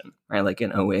recession, right? Like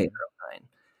in 08 or 09.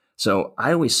 So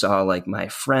I always saw like my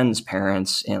friends'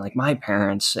 parents and like my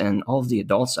parents and all of the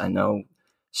adults I know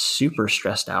super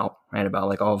stressed out, right? About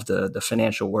like all of the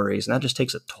financial worries. And that just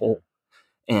takes a toll.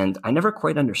 And I never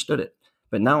quite understood it.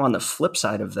 But now on the flip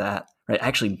side of that, right,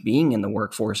 actually being in the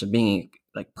workforce and being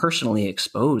like personally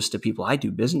exposed to people I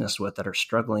do business with that are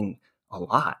struggling a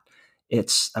lot,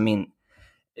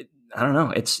 I don't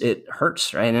know, it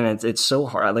hurts, right? And it's so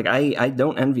hard. Like I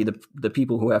don't envy the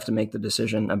people who have to make the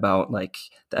decision about like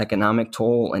the economic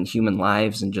toll and human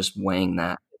lives and just weighing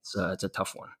that. It's a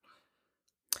tough one.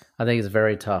 I think it's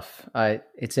very tough.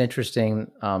 It's interesting.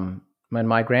 When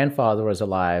my grandfather was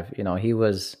alive, he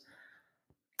was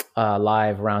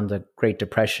alive around the Great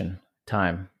Depression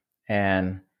time,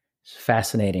 and it's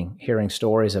fascinating hearing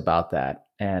stories about that.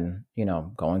 And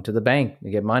going to the bank to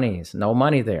get money, there's no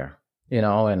money there.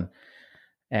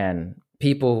 And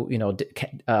people,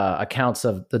 accounts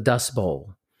of the Dust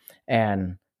Bowl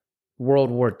and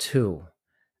World War II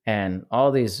and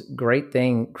all these great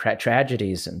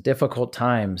tragedies and difficult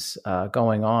times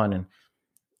going on. And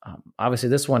obviously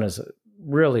this one is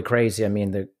really crazy. I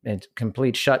mean, the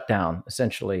complete shutdown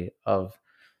essentially of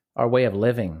our way of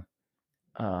living.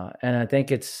 And I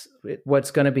think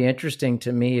what's going to be interesting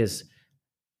to me is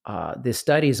the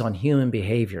studies on human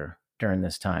behavior during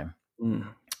this time.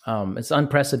 It's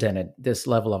unprecedented, this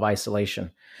level of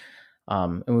isolation.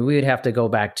 And we would have to go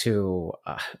back to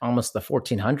almost the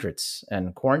 1400s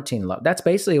and quarantine. That's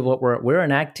basically what we're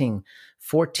enacting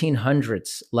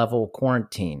 1400s level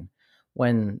quarantine.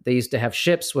 When they used to have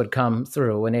ships would come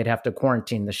through and they'd have to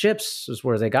quarantine the ships is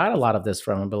where they got a lot of this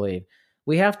from, I believe.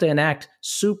 We have to enact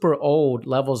super old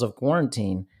levels of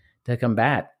quarantine to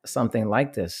combat something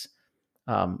like this.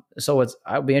 So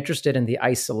I'll be interested in the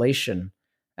isolation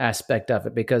aspect of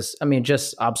it because, I mean,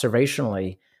 just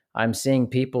observationally, I'm seeing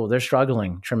people, they're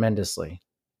struggling tremendously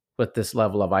with this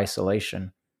level of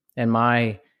isolation. And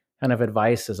my kind of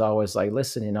advice is always like,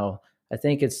 listen, I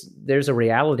think there's a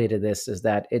reality to this, is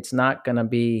that it's not going to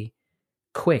be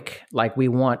quick. Like we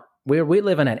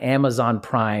live in an Amazon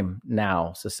Prime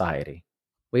Now society.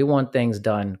 We want things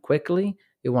done quickly.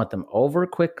 We want them over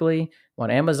quickly. We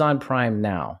want Amazon Prime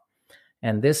Now.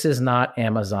 And this is not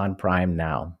Amazon Prime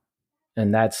Now.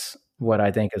 And that's what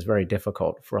I think is very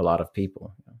difficult for a lot of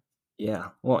people. Yeah.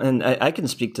 Well, and I can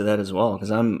speak to that as well,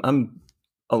 because I'm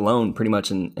alone pretty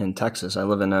much in Texas. I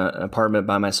live in an apartment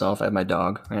by myself. I have my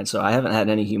dog, right? So I haven't had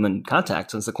any human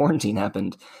contact since the quarantine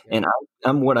happened. Yeah. And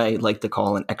I'm what I like to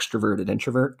call an extroverted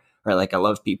introvert, right? Like I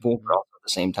love people, but also at the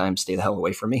same time, stay the hell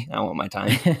away from me. I don't want my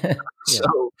time. Yeah.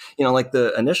 So, like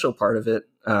the initial part of it,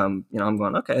 I'm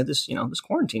going, okay, this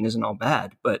quarantine isn't all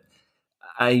bad, but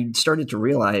I started to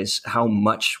realize how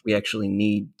much we actually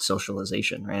need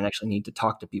socialization, right? And actually need to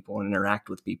talk to people and interact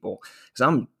with people, because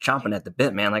I'm chomping at the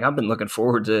bit, man. Like I've been looking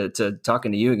forward to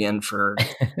talking to you again for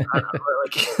I don't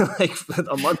know, like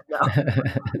a month now.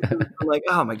 I'm like,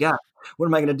 oh my God, what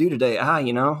am I going to do today?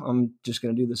 I'm just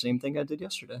going to do the same thing I did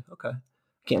yesterday. Okay.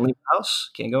 Can't leave the house,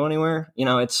 can't go anywhere.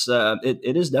 It's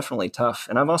it is definitely tough.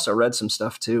 And I've also read some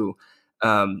stuff too.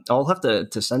 I'll have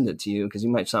to send it to you, because you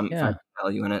might find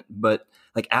value in it. But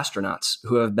like astronauts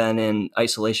who have been in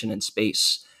isolation in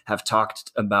space have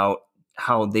talked about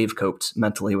how they've coped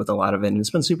mentally with a lot of it. And it's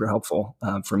been super helpful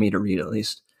for me to read, at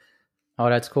least. Oh,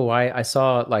 that's cool. I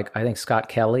saw, I think Scott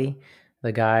Kelly,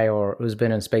 the guy who's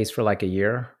been in space for like a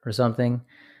year or something.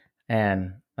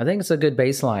 And I think it's a good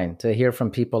baseline to hear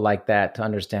from people like that, to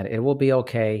understand it will be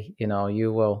okay.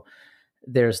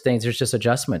 There's just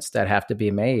adjustments that have to be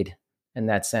made in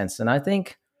that sense. And I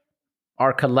think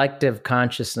our collective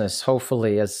consciousness,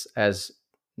 hopefully, as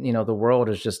the world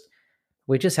is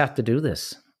we just have to do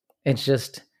this. It's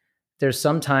just, there's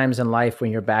some times in life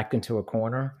when you're backed into a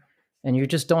corner and you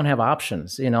just don't have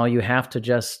options. You have to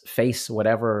just face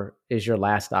whatever is your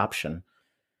last option.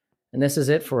 And this is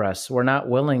it for us. We're not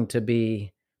willing to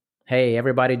be, hey,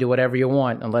 everybody do whatever you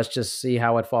want and let's just see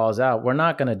how it falls out. We're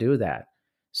not going to do that.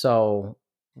 So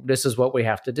this is what we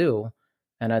have to do.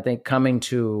 And I think coming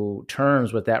to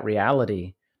terms with that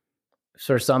reality,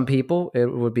 for some people, it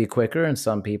would be quicker, and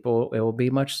some people, it will be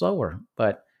much slower.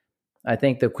 But I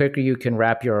think the quicker you can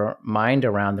wrap your mind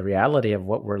around the reality of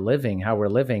what we're living, how we're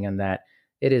living, and that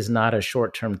it is not a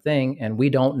short-term thing, and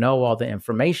we don't know all the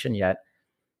information yet.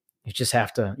 You just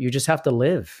have to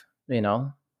live,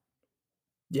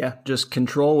 Yeah, just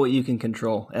control what you can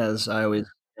control, as I always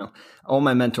all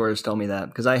my mentors tell me that,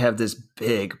 because I have this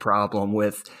big problem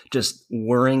with just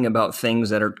worrying about things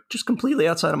that are just completely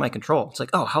outside of my control. It's like,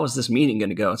 oh, how is this meeting going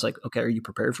to go? It's like, okay, are you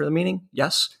prepared for the meeting?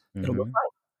 Yes, it'll go fine.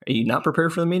 Are you not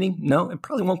prepared for the meeting? No, it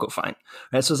probably won't go fine.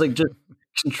 Right? So it's like just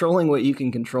controlling what you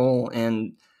can control,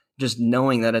 and just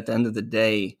knowing that at the end of the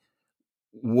day,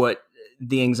 what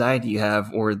the anxiety you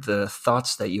have, or the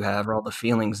thoughts that you have, or all the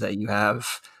feelings that you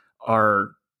have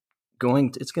are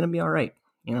it's going to be all right.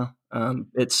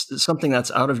 It's something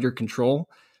that's out of your control.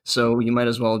 So you might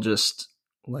as well just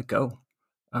let go.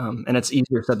 And it's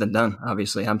easier said than done.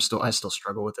 Obviously, I still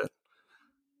struggle with it.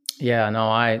 Yeah, no,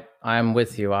 I'm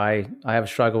with you. I have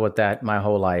struggled with that my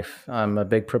whole life. I'm a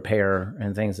big preparer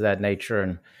and things of that nature.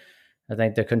 And I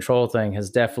think the control thing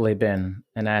has definitely been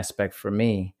an aspect for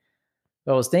me.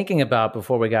 But I was thinking about,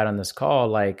 before we got on this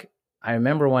call, I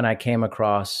remember when I came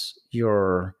across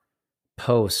your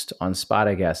post on Spot,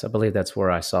 I guess. I believe that's where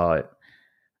I saw it.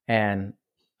 And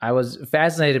I was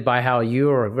fascinated by how you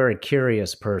are a very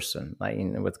curious person,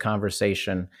 with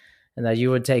conversation, and that you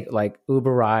would take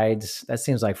Uber rides. That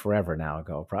seems like forever now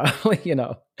ago, probably,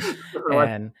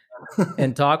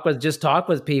 and talk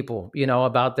with people,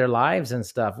 about their lives and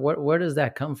stuff. Where does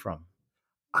that come from?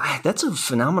 That's a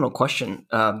phenomenal question.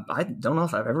 I don't know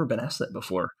if I've ever been asked that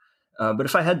before. But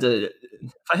if I had to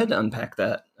unpack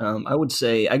that, I would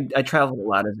say I traveled a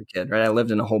lot as a kid, right? I lived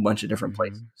in a whole bunch of different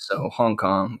places. So Hong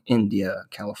Kong, India,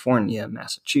 California,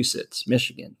 Massachusetts,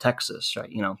 Michigan, Texas, right?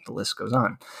 The list goes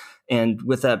on. And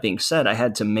with that being said, I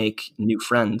had to make new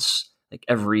friends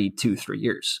every 2-3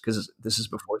 years, because this is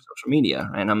before social media,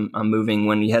 right? And I'm moving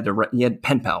when you had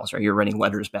pen pals, right? You're writing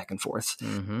letters back and forth.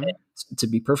 Mm-hmm. And to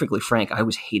be perfectly frank, I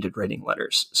always hated writing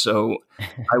letters. So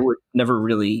I would never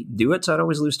really do it. So I'd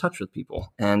always lose touch with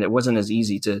people. And it wasn't as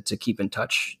easy to keep in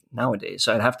touch nowadays.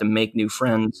 So I'd have to make new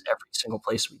friends every single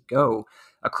place we go,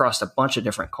 across a bunch of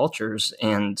different cultures.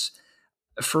 And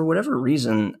for whatever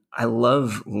reason, I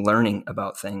love learning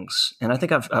about things. And I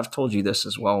think I've told you this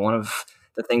as well. One of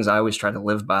the things I always try to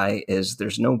live by is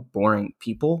there's no boring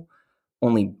people,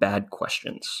 only bad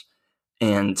questions.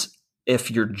 And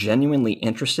if you're genuinely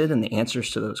interested in the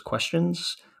answers to those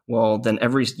questions, well, then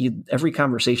every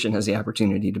conversation has the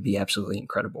opportunity to be absolutely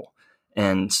incredible.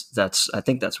 And I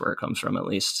think that's where it comes from, at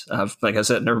least. Like I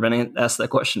said, never been asked that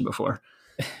question before.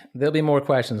 There'll be more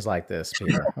questions like this,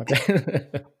 Peter.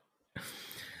 Okay.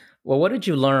 Well, what did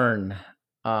you learn?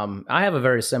 I have a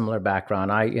very similar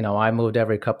background. I moved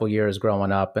every couple years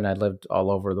growing up, and I lived all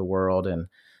over the world.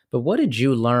 But what did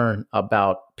you learn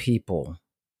about people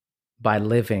by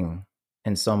living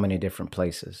in so many different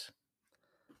places?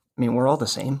 I mean, we're all the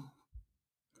same.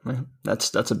 Right?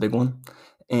 That's a big one.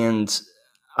 And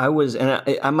I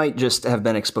might just have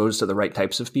been exposed to the right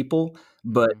types of people,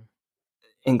 but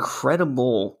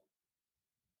incredible,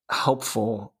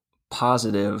 helpful,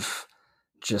 positive,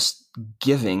 just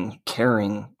giving,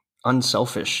 caring,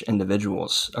 unselfish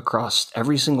individuals across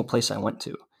every single place I went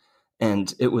to.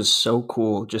 And it was so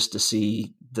cool just to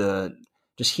see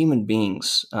just human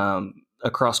beings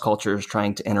across cultures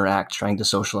trying to interact, trying to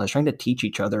socialize, trying to teach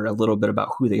each other a little bit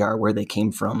about who they are, where they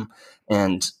came from,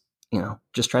 and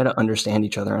just try to understand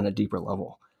each other on a deeper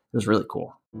level. It was really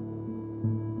cool.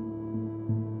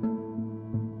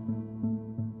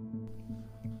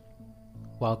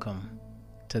 Welcome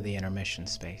to the intermission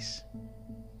space.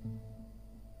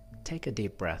 Take a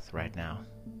deep breath right now.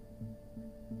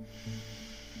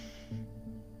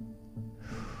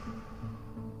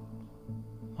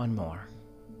 One more.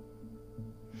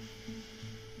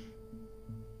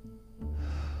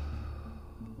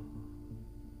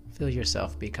 Feel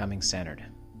yourself becoming centered.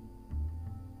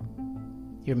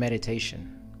 Your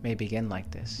meditation may begin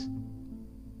like this,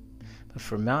 but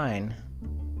for mine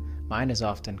is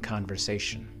often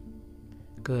conversation.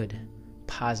 Good,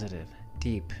 positive,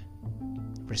 deep,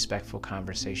 respectful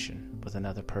conversation with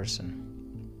another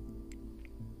person.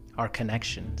 Our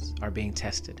connections are being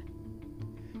tested,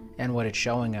 and what it's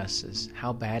showing us is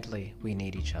how badly we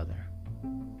need each other.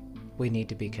 We need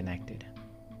to be connected.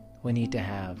 We need to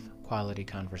have quality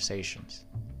conversations.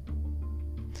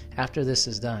 After this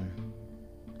is done,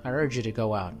 I urge you to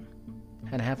go out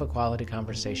and have a quality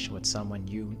conversation with someone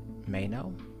you may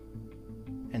know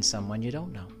and someone you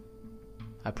don't know.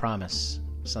 I promise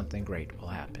something great will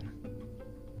happen.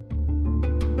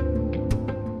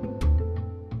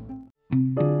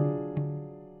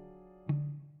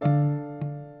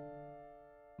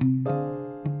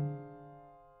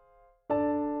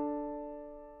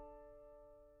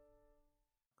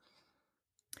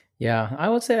 Yeah, I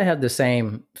would say I had the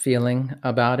same feeling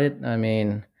about it. I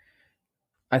mean,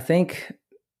 I think,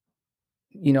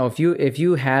 if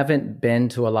you haven't been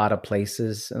to a lot of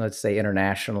places, and let's say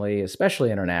internationally,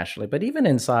 especially internationally, but even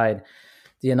inside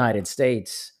the United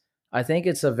States, I think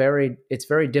it's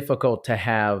very difficult to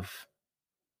have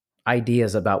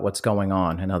ideas about what's going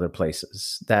on in other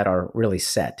places that are really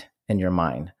set in your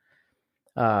mind.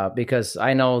 Because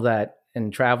I know that in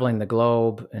traveling the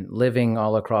globe and living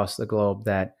all across the globe,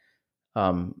 that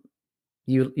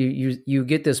you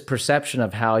get this perception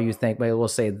of how you think. Well, we'll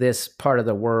say this part of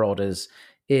the world is,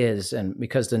 and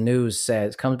because the news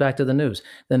says, comes back to the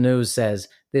news says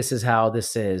this is how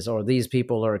this is, or these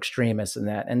people are extremists and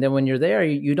that. And then when you're there,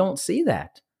 you don't see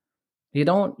that. You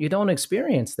don't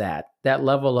experience that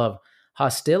level of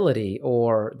hostility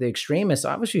or the extremists.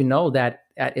 Obviously, you know that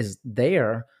is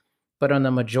there, but on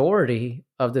the majority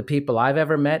of the people I've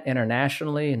ever met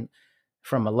internationally, and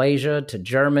from Malaysia to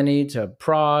Germany to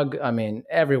Prague, I mean,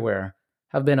 everywhere,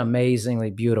 have been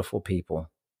amazingly beautiful people,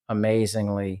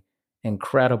 amazingly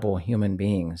incredible human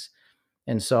beings.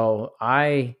 And so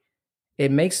it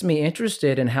makes me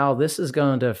interested in how this is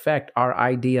going to affect our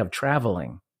idea of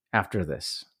traveling after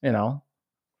this,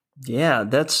 Yeah,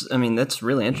 that's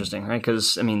really interesting, right?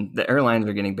 Because, the airlines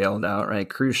are getting bailed out, right?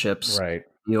 Cruise ships, right?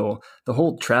 The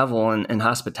whole travel and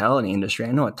hospitality industry.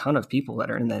 I know a ton of people that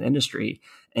are in that industry,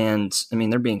 and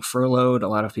they're being furloughed. A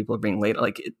lot of people are being laid.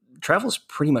 Travel's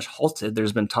pretty much halted.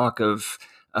 There's been talk of,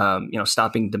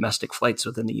 stopping domestic flights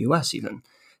within the U.S. even,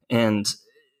 and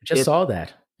just saw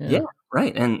that. Yeah,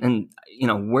 right. And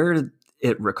where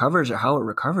it recovers or how it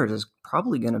recovers is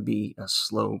probably going to be a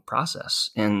slow process.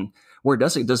 And where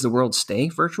does the world stay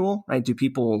virtual, right? Do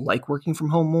people like working from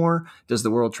home more? Does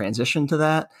the world transition to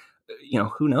that?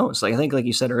 Who knows? I think, like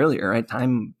you said earlier, right?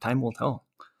 Time will tell.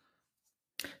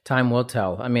 Time will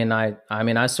tell.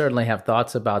 I certainly have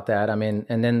thoughts about that.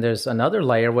 And then there's another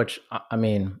layer, which,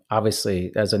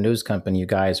 obviously, as a news company, you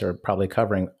guys are probably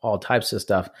covering all types of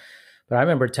stuff. But I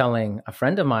remember telling a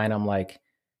friend of mine, I'm like,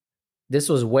 this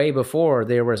was way before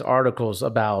there was articles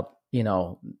about,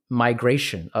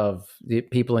 migration of the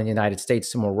people in the United States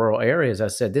to more rural areas. I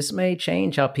said, this may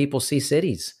change how people see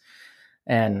cities.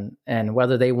 and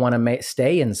whether they want to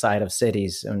stay inside of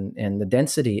cities and the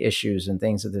density issues and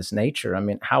things of this nature. I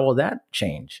mean, how will that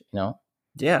change?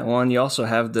 Yeah, well, and you also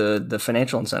have the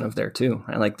financial incentive there too.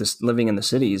 And like this, living in the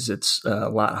cities, it's a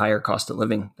lot higher cost of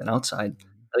living than outside.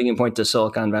 I think you can point to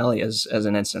Silicon Valley as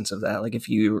an instance of that. Like if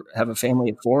you have a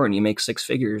family of four and you make six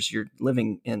figures, you're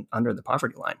living in under the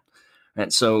poverty line.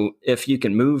 Right. So if you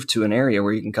can move to an area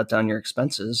where you can cut down your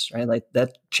expenses, right, like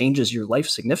that changes your life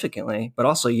significantly. But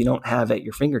also, you don't have at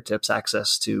your fingertips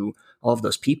access to all of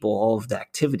those people, all of the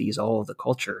activities, all of the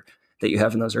culture that you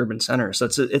have in those urban centers. So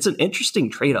it's an interesting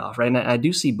trade off, right? And I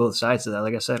do see both sides of that.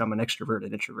 Like I said, I'm an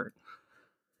extroverted introvert.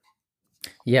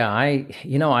 Yeah,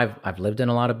 I've lived in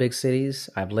a lot of big cities.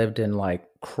 I've lived in like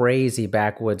crazy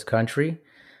backwoods country.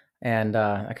 And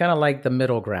I kind of like the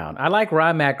middle ground. I like where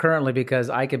I'm at currently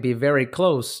because I could be very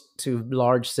close to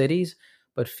large cities,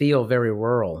 but feel very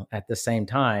rural at the same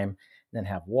time, then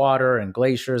have water and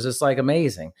glaciers. It's like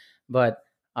amazing. But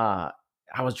I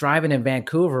was driving in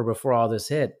Vancouver before all this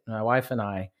hit, my wife and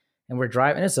we're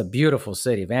driving. It's a beautiful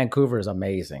city. Vancouver is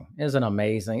amazing. It's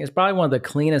probably one of the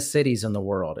cleanest cities in the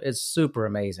world. It's super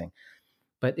amazing.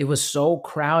 But it was so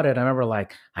crowded. I remember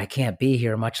like, I can't be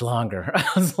here much longer. I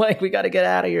was like, we got to get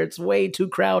out of here. It's way too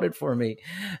crowded for me,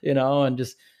 and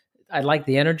just, I like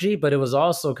the energy, but it was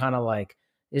also kind of like,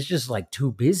 it's just like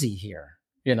too busy here,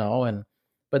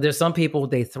 but there's some people,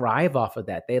 they thrive off of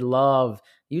that. They love,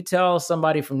 you tell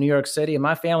somebody from New York City, and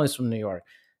my family's from New York,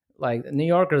 like New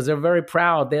Yorkers, they're very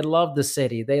proud. They love the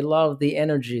city. They love the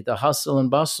energy, the hustle and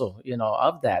bustle,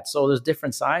 of that. So there's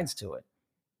different sides to it.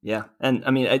 Yeah. And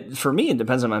I mean, for me, it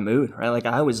depends on my mood, right? Like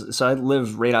I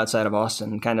live right outside of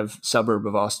Austin, kind of suburb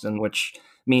of Austin, which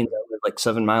means I live like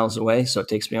 7 miles away. So it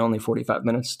takes me only 45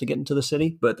 minutes to get into the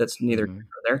city, but that's neither here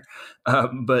nor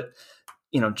there. But,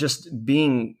 just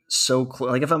being so close,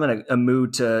 like if I'm in a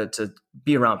mood to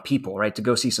be around people, right, to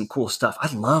go see some cool stuff,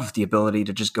 I love the ability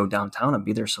to just go downtown and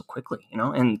be there so quickly,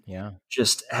 and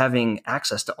just having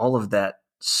access to all of that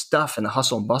stuff and the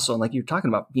hustle and bustle. And like you're talking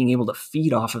about being able to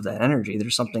feed off of that energy.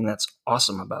 There's something that's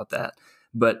awesome about that.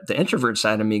 But the introvert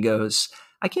side of me goes,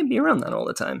 I can't be around that all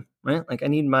the time, right? Like I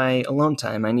need my alone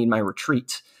time. I need my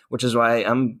retreat, which is why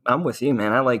I'm with you,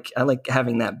 man. I like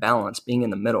having that balance, being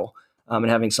in the middle, and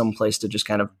having some place to just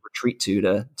kind of retreat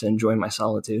to enjoy my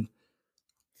solitude.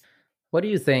 What do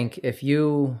you think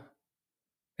again,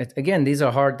 these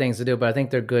are hard things to do, but I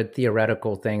think they're good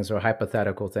theoretical things or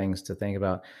hypothetical things to think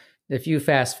about. If you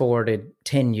fast forwarded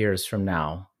 10 years from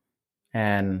now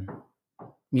and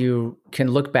you can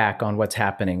look back on what's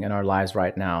happening in our lives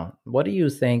right now, what do you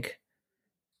think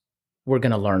we're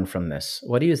going to learn from this?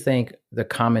 What do you think the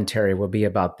commentary will be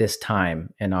about this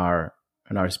time in our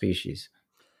species?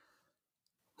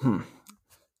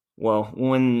 Well,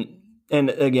 and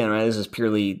again, right, this is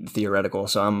purely theoretical,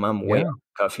 so I'm way off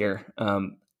the cuff here.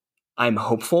 I'm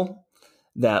hopeful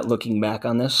that looking back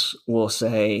on this, we'll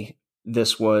say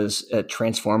this was a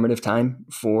transformative time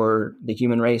for the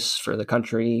human race, for the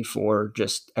country, for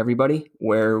just everybody,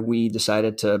 where we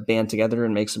decided to band together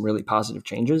and make some really positive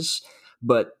changes.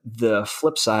 But the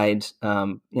flip side,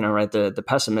 right, the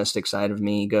pessimistic side of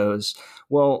me goes,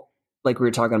 well, like we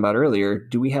were talking about earlier,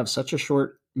 do we have such a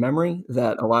short memory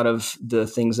that a lot of the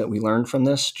things that we learned from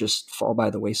this just fall by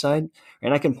the wayside?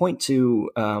 And I can point to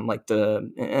and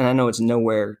I know it's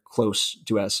nowhere close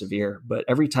to as severe, but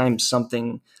every time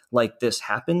something like this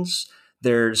happens,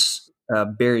 there's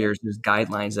barriers, there's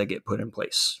guidelines that get put in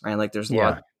place, right? Like there's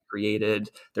laws created,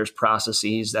 there's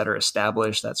processes that are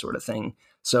established, that sort of thing.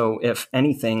 So if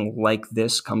anything like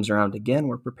this comes around again,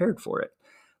 we're prepared for it.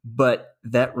 But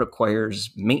that requires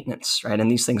maintenance, right?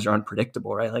 And these things are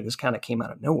unpredictable, right? Like this kind of came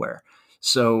out of nowhere.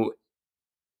 So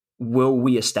will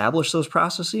we establish those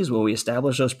processes? Will we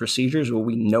establish those procedures? Will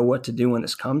we know what to do when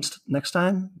this comes next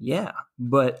time? Yeah.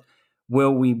 But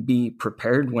will we be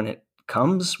prepared when it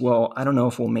comes? Well, I don't know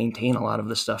if we'll maintain a lot of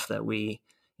the stuff that we've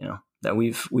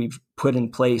put in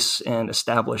place and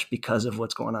established because of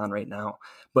what's going on right now.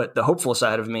 But the hopeful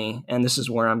side of me, and this is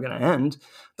where I'm going to end,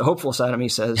 the hopeful side of me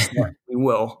says that we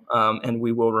will, and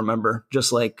we will remember,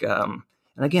 just like, and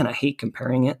again, I hate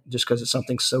comparing it just because it's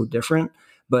something so different,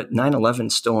 but 9/11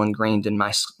 is still ingrained in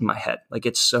my head. Like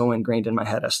it's so ingrained in my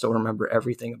head. I still remember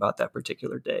everything about that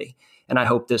particular day. And I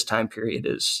hope this time period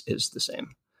is the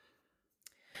same.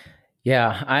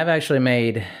 Yeah, I've actually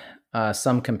made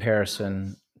some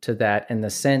comparison to that in the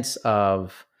sense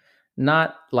of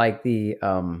not like the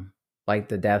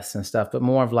deaths and stuff, but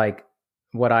more of like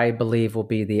what I believe will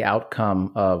be the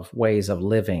outcome of ways of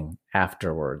living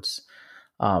afterwards.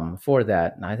 For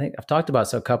that, and I think I've talked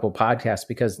about a couple podcasts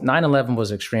because 9/11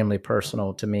 was extremely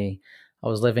personal to me. I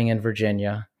was living in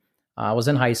Virginia. I was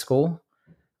in high school.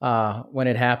 when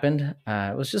it happened.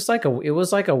 It was just like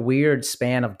a weird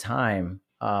span of time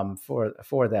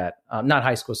for that. Not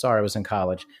high school, sorry, I was in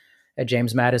college at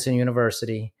James Madison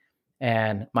University,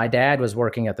 and my dad was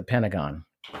working at the Pentagon.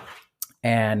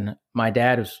 And my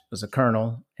dad was a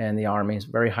colonel in the Army,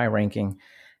 very high ranking.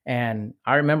 And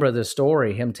I remember the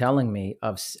story, him telling me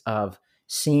of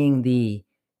seeing the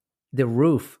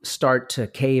roof start to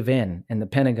cave in the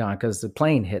Pentagon because the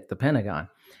plane hit the Pentagon,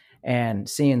 and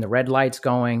seeing the red lights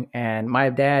going. And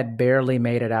my dad barely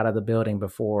made it out of the building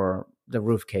before the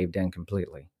roof caved in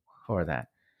completely for that.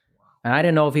 And I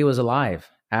didn't know if he was alive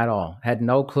at all. Had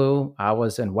no clue. I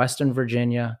was in Western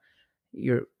Virginia.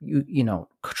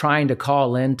 Trying to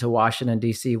call in to Washington,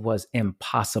 D.C. was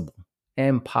impossible.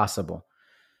 Impossible.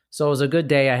 So it was a good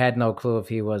day. I had no clue if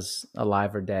he was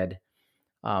alive or dead.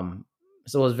 So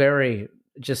it was very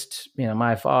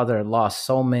my father lost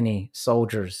so many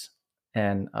soldiers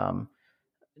and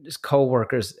just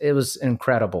coworkers. It was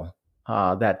incredible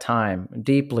that time,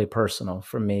 deeply personal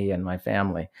for me and my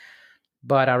family.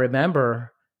 But I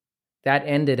remember that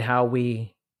ended how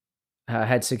we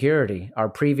had security. Our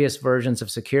previous versions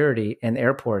of security in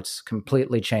airports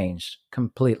completely changed.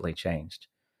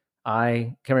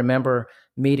 I can remember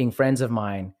meeting friends of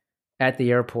mine at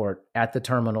the airport, at the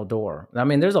terminal door. I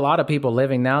mean, there's a lot of people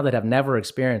living now that have never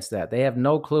experienced that. They have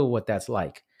no clue what that's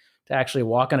like to actually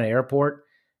walk in an airport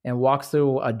and walk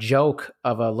through a joke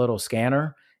of a little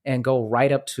scanner and go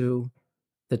right up to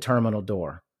the terminal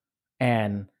door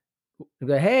and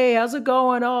go, hey, how's it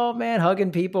going? Oh man,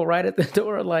 hugging people right at the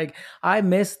door. Like, I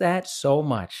miss that so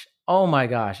much. Oh my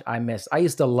gosh, I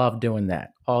used to love doing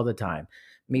that all the time.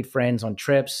 Meet friends on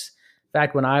trips. In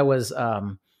fact, when I was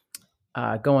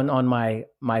going on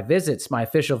my visits, my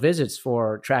official visits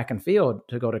for track and field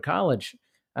to go to college,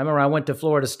 I remember I went to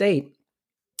Florida State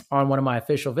on one of my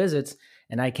official visits,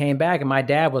 and I came back, and my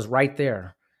dad was right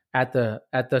there at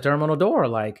the terminal door.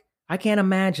 Like, I can't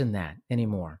imagine that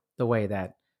anymore. The way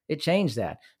that it changed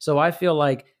that. So I feel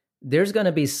like there's going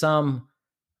to be some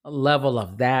level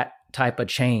of that type of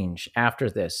change after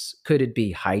this. Could it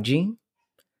be hygiene?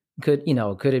 Could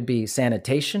it be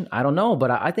sanitation? I don't know,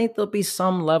 but I think there'll be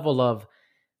some level of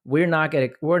we're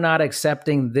not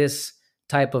accepting this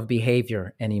type of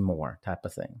behavior anymore, type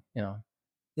of thing.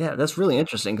 Yeah, that's really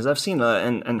interesting because I've seen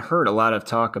and heard a lot of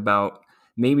talk about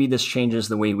maybe this changes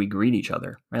the way we greet each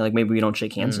other, right? Like maybe we don't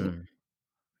shake hands anymore.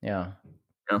 Yeah.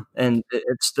 And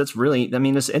that's really, I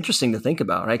mean, it's interesting to think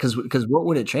about, right? Because what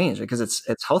would it change? Because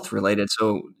it's health related,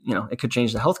 so it could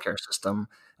change the healthcare system.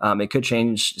 It could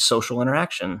change social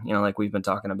interaction, like we've been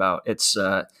talking about. It's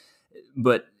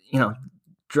but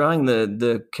drawing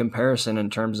the comparison in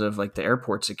terms of like the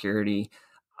airport security,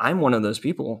 I'm one of those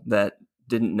people that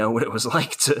didn't know what it was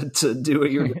like to do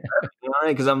what you're doing,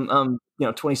 because I'm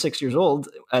 26 years old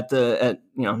at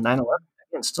 9/11.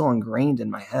 It's still ingrained in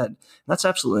my head. That's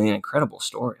absolutely an incredible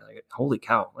story. Like, holy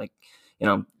cow! Like,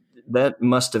 that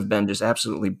must have been just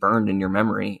absolutely burned in your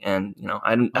memory. And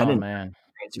I didn't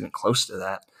experience even close to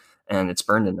that, and it's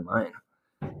burned into mine.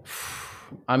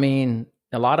 I mean,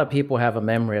 a lot of people have a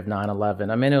memory of 9/11.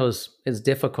 I mean, it's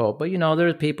difficult, but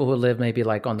there's people who live maybe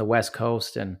like on the West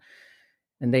Coast and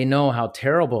they know how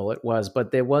terrible it was,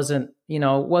 but it wasn't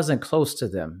close to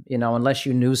them, unless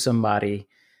you knew somebody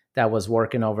that was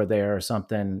working over there or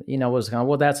something, it was kind of,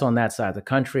 well, that's on that side of the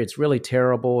country. It's really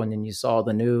terrible. And then you saw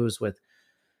the news with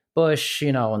Bush,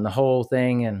 and the whole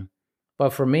thing. But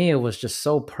for me, it was just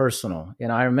so personal.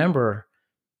 I remember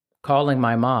calling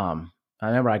my mom. I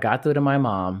remember I got through to my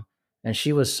mom, and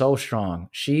she was so strong.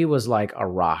 She was like a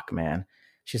rock, man.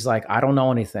 She's like, I don't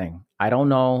know anything. I don't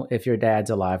know if your dad's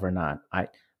alive or not.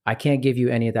 I can't give you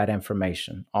any of that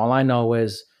information. All I know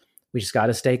is we just got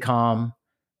to stay calm.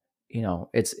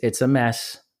 It's a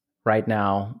mess right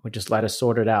now. We just let us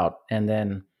sort it out. And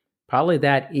then probably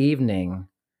that evening,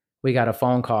 we got a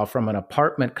phone call from an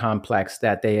apartment complex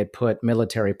that they had put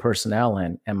military personnel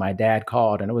in. And my dad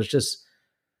called, and it was just,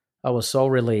 I was so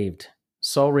relieved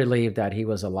that he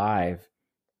was alive.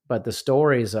 But the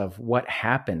stories of what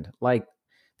happened, like,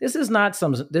 this is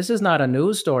not a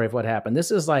news story of what happened.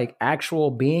 This is like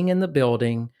actual being in the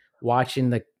building, watching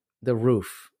the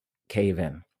roof cave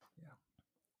in.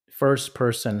 First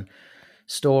person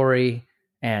story,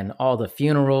 and all the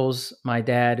funerals my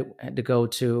dad had to go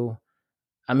to.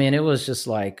 I mean, it was just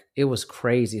like, it was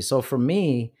crazy. So for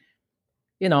me,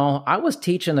 I was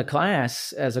teaching a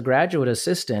class as a graduate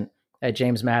assistant at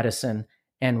James Madison,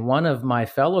 and one of my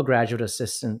fellow graduate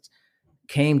assistants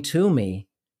came to me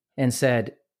and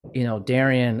said,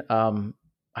 Darian, I'm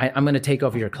going to take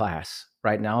over your class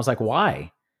right now. I was like,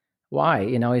 why? why?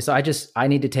 He said, I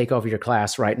need to take over your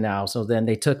class right now. So then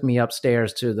they took me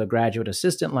upstairs to the graduate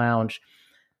assistant lounge.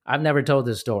 I've never told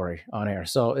this story on air.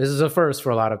 So this is a first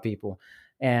for a lot of people.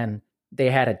 And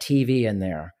they had a TV in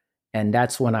there. And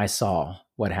that's when I saw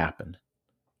what happened.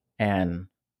 And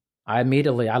I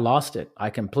lost it. I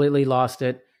completely lost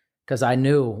it because I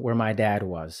knew where my dad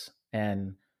was.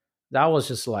 And that was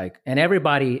just like, and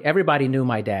everybody knew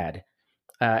my dad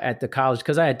at the college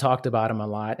because I had talked about him a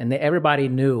lot. And everybody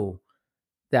knew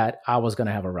that I was going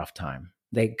to have a rough time.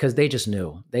 Because they just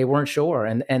knew. They weren't sure.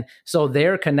 And so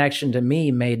their connection to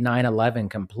me made 9/11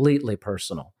 completely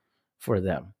personal for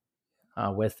them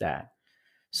with that.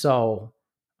 So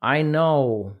I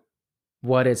know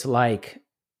what it's like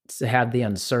to have the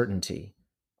uncertainty.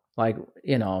 Like,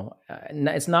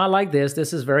 it's not like this.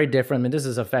 This is very different. I mean, this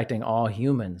is affecting all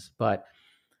humans. But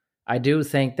I do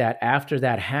think that after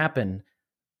that happened,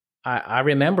 I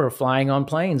remember flying on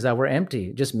planes that were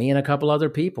empty, just me and a couple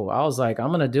other people. I was like, I'm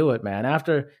going to do it, man.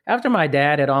 After my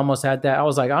dad had almost had that, I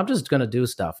was like, I'm just going to do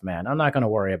stuff, man. I'm not going to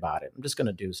worry about it. I'm just going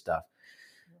to do stuff.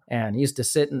 And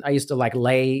I used to like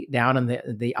lay down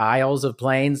in the aisles of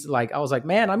planes. Like, I was like,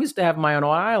 man, I'm used to having my own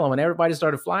aisle. And when everybody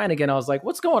started flying again, I was like,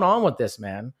 what's going on with this,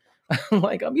 man?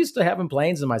 Like, I'm used to having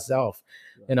planes to myself,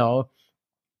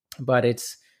 but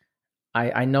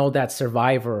I know that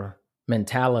survivor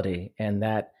mentality and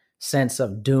that sense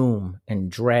of doom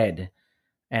and dread.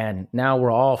 And now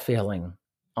we're all feeling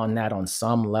on that on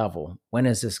some level. When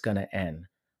is this going to end?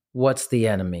 What's the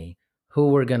enemy?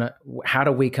 How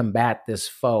do we combat this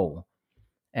foe?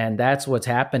 And that's what's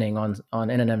happening on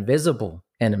in an invisible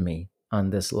enemy on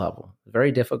this level.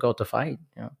 Very difficult to fight.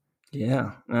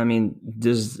 Yeah. I mean,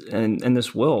 and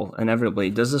this will inevitably,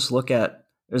 does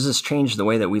this change the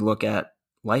way that we look at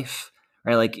life?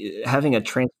 Right? Like having a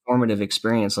transformative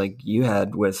experience like you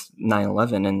had with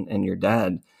 9/11 and your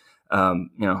dad,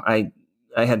 I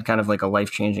had kind of like a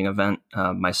life-changing event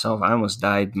myself. I almost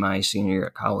died my senior year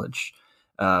at college,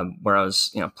 where I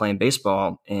was, playing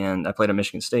baseball, and I played at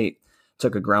Michigan State,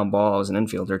 took a ground ball. I was an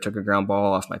infielder, took a ground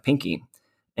ball off my pinky,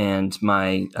 and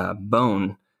my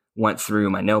bone went through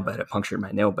my nail bed. It punctured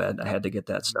my nail bed. I had to get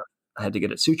that stuff. I had to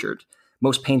get it sutured.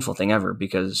 Most painful thing ever,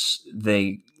 because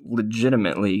they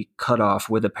legitimately cut off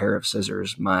with a pair of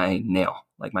scissors my nail,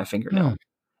 like my fingernail.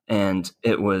 And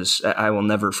I will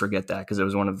never forget that, because it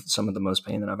was some of the most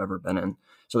pain that I've ever been in.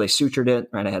 So they sutured it,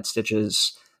 right? I had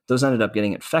stitches. Those ended up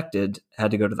getting infected, had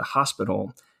to go to the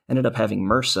hospital, ended up having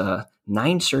MRSA,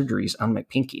 9 surgeries on my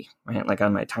pinky, right? Like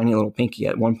on my tiny little pinky.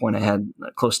 At one point I had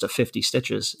close to 50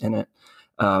 stitches in it.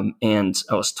 And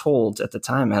I was told at the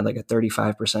time I had like a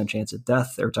 35% chance of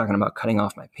death. They were talking about cutting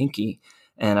off my pinky.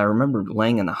 And I remember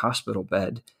laying in the hospital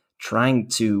bed, trying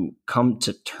to come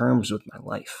to terms with my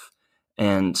life.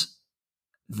 And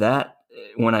that,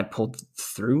 when I pulled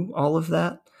through all of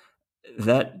that,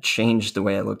 that changed the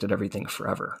way I looked at everything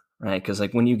forever, right? Because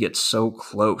like when you get so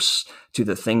close to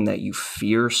the thing that you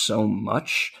fear so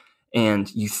much, and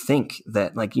you think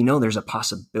that there's a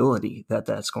possibility that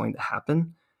that's going to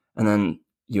happen, and then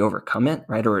you overcome it,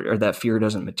 right? Or that fear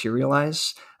doesn't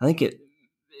materialize. I think it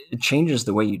changes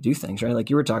the way you do things, right? Like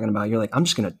you were talking about, you're like, I'm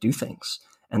just going to do things.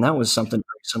 And that was something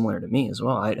very similar to me as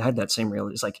well. I had that same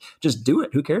realization. It's like, just do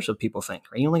it. Who cares what people think,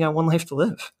 right? You only got one life to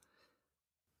live.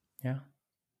 Yeah,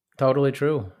 totally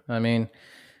true. I mean,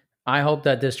 I hope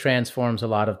that this transforms a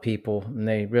lot of people and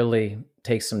they really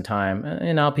take some time.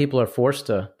 And now people are forced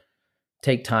to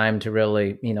take time to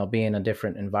really, be in a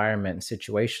different environment and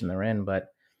situation they're in. But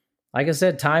like I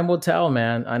said, time will tell,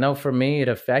 man. I know for me, it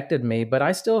affected me, but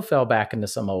I still fell back into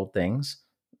some old things,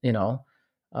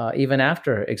 even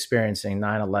after experiencing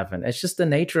 9/11. It's just the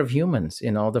nature of humans.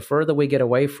 The further we get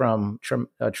away from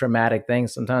traumatic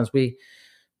things, sometimes we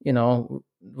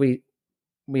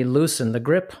loosen the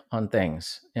grip on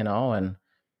things, and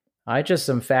I just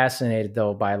am fascinated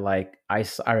though by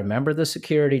I remember the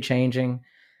security changing,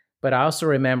 but I also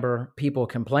remember people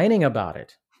complaining about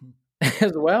it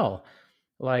as well.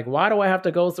 Like, why do I have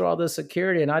to go through all this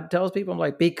security? And I tell people, I'm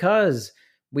like, because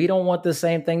we don't want the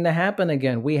same thing to happen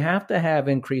again. We have to have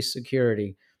increased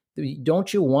security.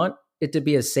 Don't you want it to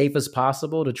be as safe as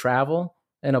possible to travel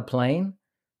in a plane?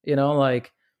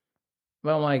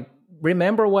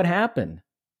 Remember what happened.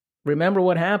 Remember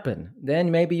what happened. Then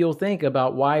maybe you'll think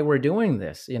about why we're doing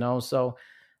this, So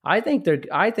I think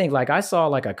I saw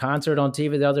like a concert on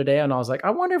TV the other day, and I was like,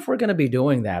 I wonder if we're going to be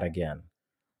doing that again.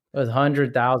 with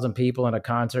 100,000 people in a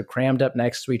concert crammed up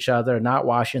next to each other, not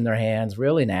washing their hands.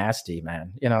 Really nasty,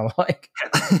 man. Like,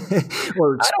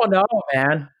 Or I don't know,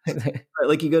 man. right,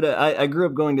 like you go to, I grew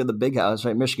up going to the Big House,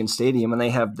 right, Michigan Stadium, and they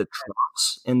have the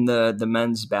troughs in the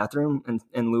men's bathroom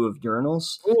in lieu of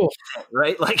urinals, Ooh,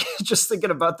 right? Like just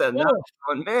thinking about that now, ooh.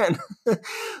 going, man,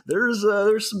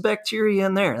 there's some bacteria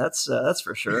in there. That's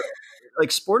for sure.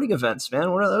 Like sporting events,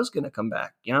 man, when are those going to come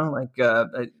back? Like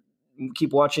I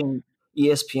keep watching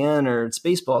ESPN or it's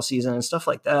baseball season and stuff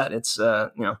like that. It's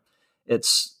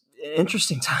it's an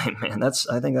interesting time, man.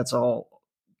 I think that's an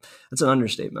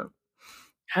understatement.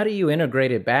 How do you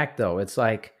integrate it back, though? It's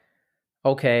like,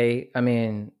 okay, I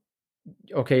mean,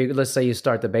 okay, let's say you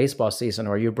start the baseball season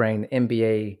or you bring the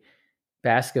NBA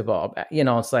basketball back.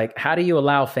 It's like, how do you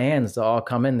allow fans to all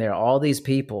come in there, all these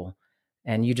people,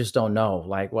 and you just don't know,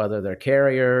 like, whether they're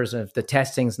carriers, if the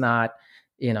testing's not,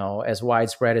 as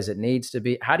widespread as it needs to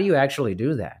be. How do you actually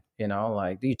do that?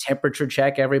 Like, do you temperature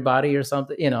check everybody or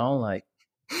something? Like,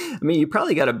 I mean, you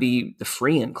probably got to be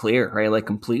free and clear, right? Like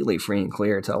completely free and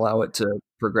clear to allow it to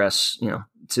progress,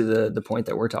 to the point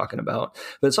that we're talking about.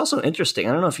 But it's also interesting.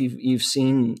 I don't know if you've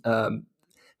seen.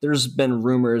 There's been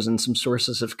rumors and some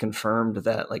sources have confirmed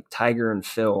that like Tiger and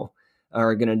Phil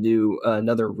are going to do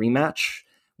another rematch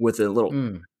with a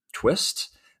little twist.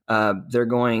 They're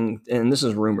going, and this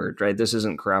is rumored, right? This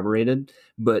isn't corroborated,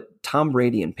 but Tom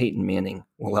Brady and Peyton Manning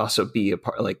will also be a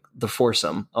part, like the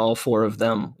foursome. All four of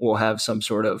them will have some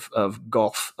sort of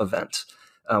golf event,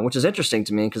 which is interesting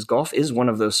to me because golf is one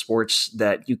of those sports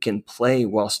that you can play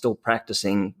while still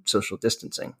practicing social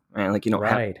distancing, right? Like you don't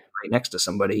have right. right next to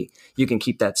somebody. You can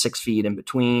keep that 6 feet in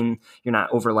between. You're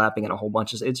not overlapping in a whole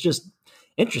bunch of. It's just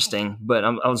interesting. But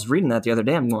I was reading that the other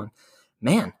day. I'm going,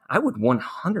 man, I would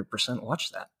 100%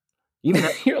 watch that. Even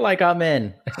after, You're like, I'm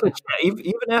in.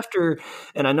 even after,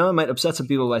 and I know I might upset some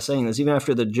people by saying this, even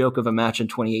after the joke of a match in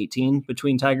 2018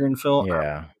 between Tiger and Phil,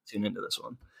 Yeah. tune into this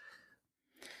one.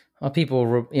 Well,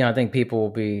 people, I think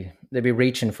people will they'll be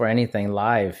reaching for anything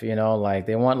live, like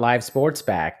they want live sports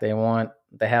back. They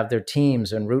have their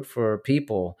teams and root for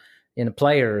people,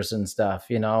 players and stuff.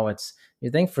 You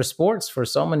think for sports, for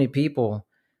so many people,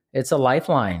 it's a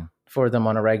lifeline for them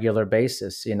on a regular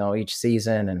basis, each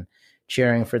season and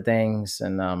cheering for things.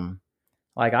 And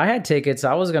like I had tickets,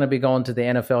 I was going to be going to the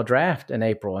NFL draft in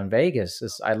April in Vegas.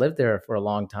 I lived there for a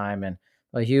long time and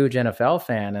a huge NFL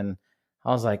fan. And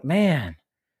I was like, man,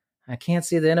 I can't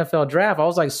see the NFL draft. I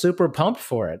was like super pumped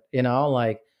for it,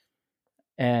 like,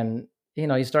 and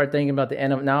you start thinking about the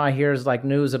NFL. Now I hear like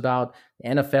news about the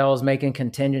NFL is making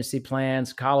contingency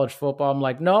plans, college football. I'm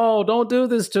like, no, don't do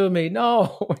this to me.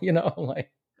 No,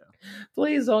 like,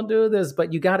 please don't do this.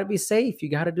 But you got to be safe. You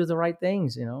got to do the right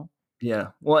things, Yeah.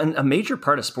 Well, and a major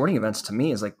part of sporting events to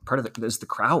me is like part of is the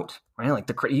crowd, right? Like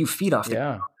you feed off the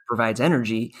crowd, provides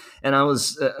energy. And I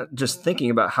was just thinking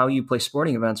about how you play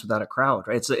sporting events without a crowd,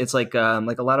 right? It's like a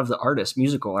lot of the artists,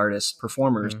 musical artists,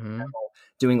 performers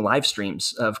doing live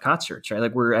streams of concerts, right?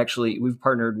 Like we've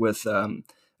partnered with a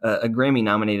Grammy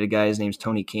nominated guy. His name's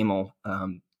Tony Kamel.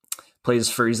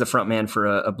 He's the front man for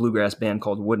a bluegrass band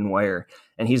called Wooden Wire,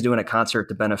 and he's doing a concert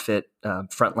to benefit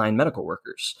frontline medical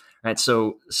workers. Right.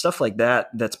 So stuff like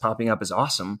that's popping up is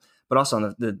awesome. But also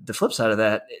on the flip side of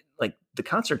that, like the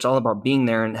concert's all about being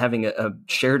there and having a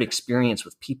shared experience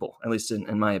with people, at least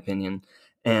in my opinion,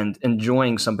 and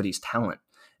enjoying somebody's talent.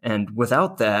 And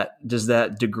without that, does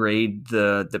that degrade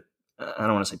the I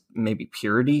don't want to say maybe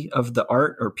purity of the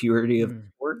art or purity of the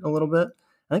sport a little bit?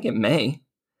 I think it may.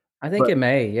 I think it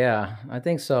may. Yeah, I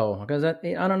think so. Because I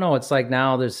don't know. It's like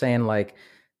now they're saying like,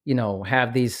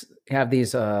 have these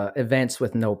events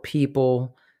with no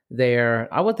people there.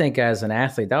 I would think as an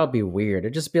athlete, that would be weird.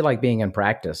 It'd just be like being in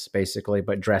practice basically,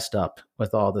 but dressed up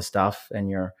with all the stuff.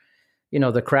 And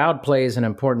the crowd plays an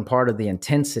important part of the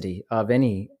intensity of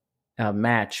any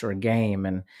match or game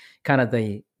and kind of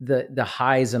the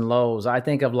highs and lows. I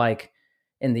think of like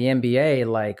in the NBA,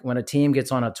 like when a team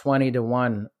gets on a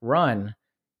 20-1 run,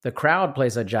 the crowd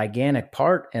plays a gigantic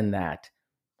part in that.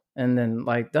 And then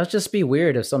like, that'd just be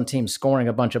weird if some team's scoring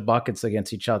a bunch of buckets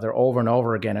against each other over and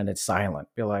over again and it's silent.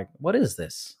 Be like, what is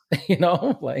this?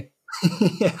 Like,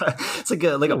 yeah, it's like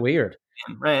a weird.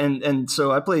 Right. And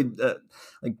so I played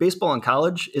like baseball in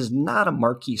college is not a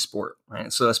marquee sport.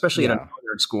 Right. So especially at a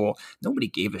northern school, nobody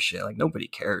gave a shit. Like nobody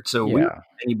cared. So we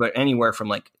anywhere from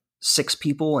like 6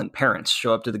 people and parents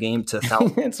show up to the game to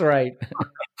thousands. That's right.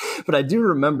 But I do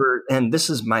remember, and this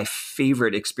is my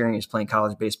favorite experience playing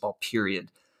college baseball, period,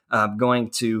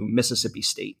 going to Mississippi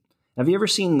State. Have you ever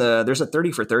seen there's a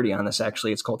 30 for 30 on this,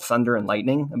 actually. It's called Thunder and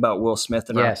Lightning about Will Smith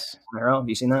and yes. Romero. Have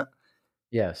you seen that?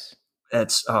 Yes.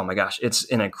 It's, oh my gosh, it's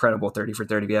an incredible 30 for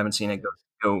 30. If you haven't seen it,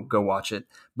 go watch it.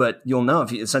 But you'll know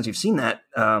since you've seen that,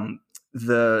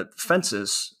 the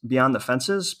fences, beyond the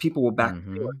fences, people will back the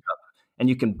trailers up, and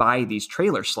you can buy these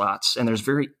trailer slots. And there's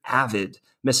very avid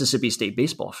Mississippi State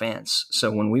baseball fans.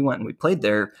 So when we went and we played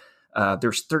there,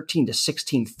 there's 13 to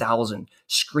 16,000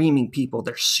 screaming people.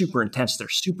 They're super intense. They're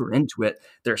super into it.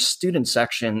 Their student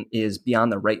section is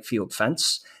beyond the right field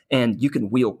fence, and you can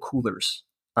wheel coolers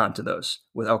onto those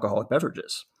with alcoholic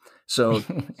beverages. So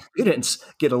students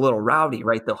get a little rowdy,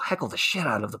 right? They'll heckle the shit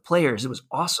out of the players. It was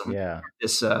awesome. Yeah.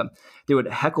 They would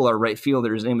heckle our right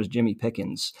fielder. His name was Jimmy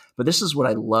Pickens. But this is what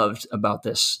I loved about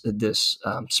this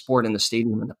sport in the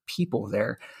stadium and the people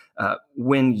there.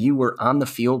 When you were on the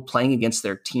field playing against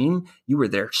their team, you were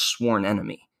their sworn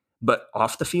enemy. But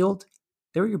off the field,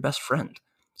 they were your best friend.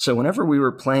 So whenever we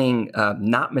were playing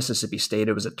not Mississippi State,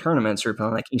 it was a tournament. So we were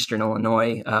playing like Eastern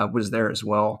Illinois was there as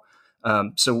well.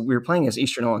 So we were playing as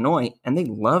Eastern Illinois, and they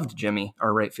loved Jimmy,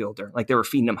 our right fielder. Like they were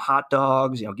feeding him hot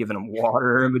dogs, giving him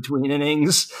water in between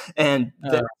innings. And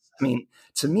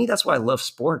to me, that's why I love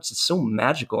sports. It's so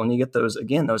magical. And you get those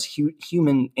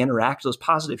human interactions, those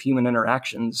positive human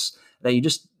interactions that you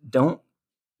just don't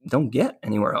get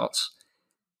anywhere else.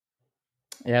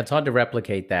 Yeah, it's hard to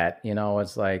replicate that.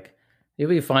 It's like, it'd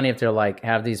be funny if they're like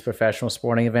have these professional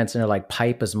sporting events and they're like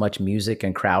pipe as much music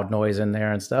and crowd noise in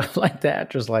there and stuff like that.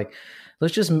 Just like,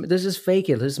 let's just fake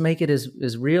it. Let's make it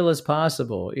as real as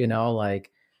possible,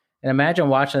 like, and imagine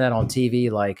watching that on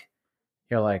TV. Like,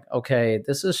 you're like, okay,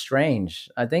 this is strange.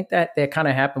 I think that kind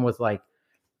of happened with like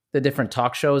the different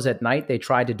talk shows at night. They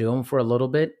tried to do them for a little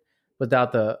bit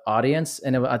without the audience.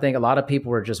 And I think a lot of people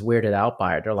were just weirded out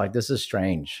by it. They're like, this is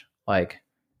strange. Like,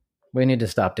 we need to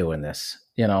stop doing this.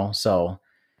 So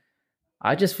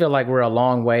I just feel like we're a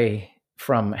long way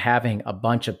from having a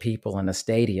bunch of people in a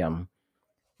stadium,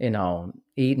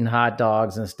 eating hot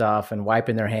dogs and stuff and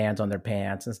wiping their hands on their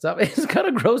pants and stuff. It kind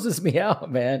of grosses me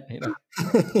out, man.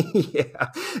 Yeah.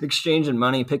 Exchanging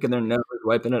money, picking their nose,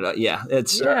 wiping it up.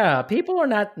 Yeah. People are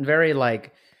not very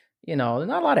like, there's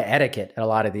not a lot of etiquette at a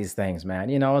lot of these things, man.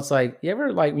 It's like, you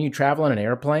ever like when you travel in an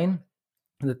airplane,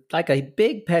 like a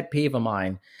big pet peeve of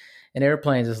mine in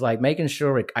airplanes is like making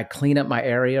sure I clean up my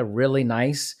area really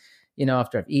nice,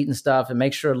 after I've eaten stuff, and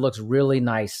make sure it looks really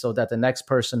nice so that the next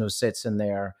person who sits in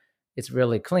there, it's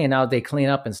really clean. Now they clean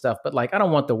up and stuff, but like, I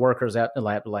don't want the workers out to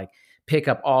like pick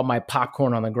up all my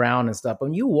popcorn on the ground and stuff.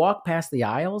 When you walk past the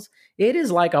aisles, it is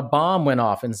like a bomb went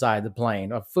off inside the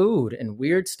plane of food and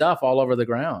weird stuff all over the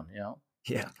ground,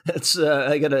 Yeah, it's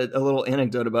I got a little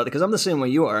anecdote about it because I'm the same way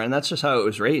you are, and that's just how it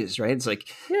was raised, right? It's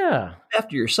like,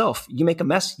 after yourself, you make a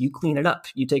mess, you clean it up,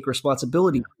 you take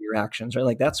responsibility for your actions, right?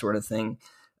 Like that sort of thing.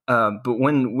 But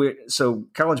so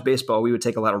college baseball, we would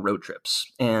take a lot of road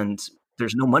trips, and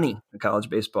there's no money in college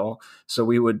baseball, so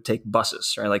we would take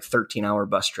buses, right? Like 13-hour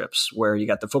bus trips where you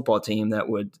got the football team that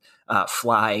would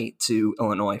fly to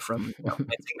Illinois from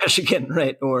Michigan,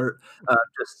 right? Or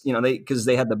because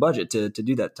they had the budget to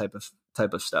do that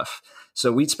type of stuff.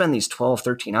 So we'd spend these 12,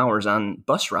 13 hours on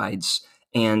bus rides,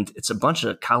 and it's a bunch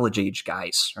of college age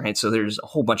guys, right? So there's a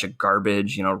whole bunch of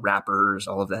garbage, rappers,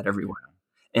 all of that everywhere.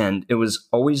 And it was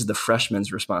always the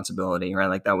freshman's responsibility, right?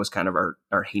 Like that was kind of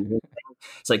our hated thing.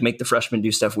 It's like make the freshmen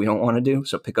do stuff we don't want to do.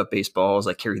 So pick up baseballs,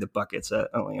 like carry the buckets,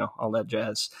 all that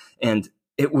jazz. And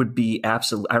it would be I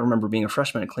remember being a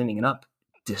freshman and cleaning it up.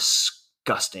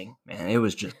 Disgusting, man. It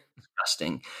was just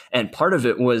disgusting. And part of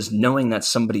it was knowing that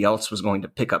somebody else was going to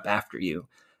pick up after you,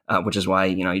 which is why,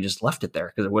 you just left it there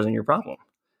because it wasn't your problem.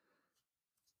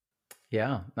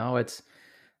 Yeah, no,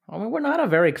 we're not a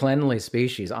very cleanly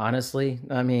species, honestly.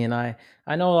 I mean, I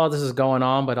know all this is going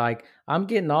on, but like I'm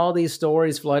getting all these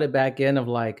stories flooded back in of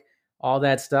like all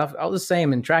that stuff. All the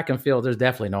same in track and field, there's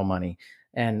definitely no money.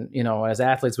 And, as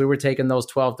athletes, we were taking those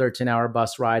 12, 13-hour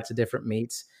bus rides to different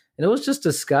meets. And it was just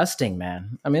disgusting,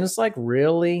 man. I mean, it's like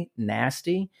really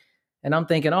nasty. And I'm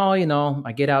thinking,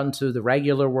 I get out into the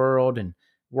regular world and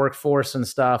workforce and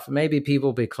stuff. Maybe people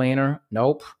will be cleaner.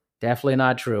 Nope, definitely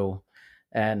not true.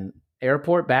 And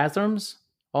airport bathrooms,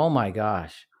 oh my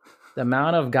gosh. The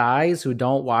amount of guys who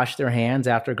don't wash their hands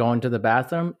after going to the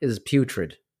bathroom is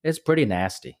putrid. It's pretty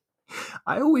nasty.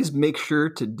 I always make sure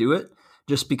to do it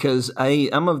just because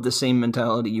I'm of the same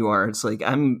mentality you are. It's like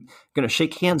I'm going to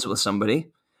shake hands with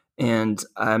somebody and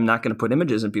I'm not going to put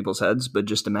images in people's heads, but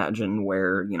just imagine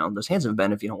where, those hands have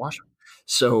been if you don't wash them.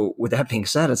 So with that being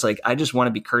said, it's like I just want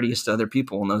to be courteous to other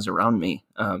people and those around me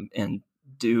and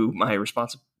do my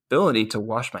responsibility to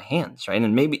wash my hands, right?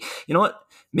 And maybe,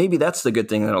 maybe that's the good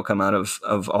thing that'll come out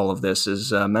of all of this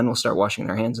is men will start washing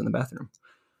their hands in the bathroom.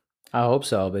 I hope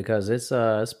so, because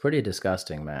it's pretty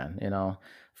disgusting, man.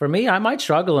 For me, I might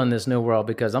struggle in this new world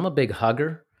because I'm a big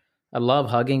hugger. I love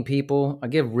hugging people. I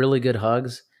give really good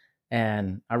hugs,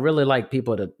 and I really like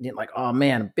people to like, oh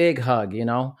man, big hug,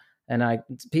 And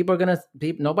people are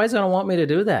nobody's gonna want me to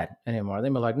do that anymore. They're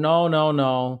like, no, no,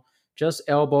 no, just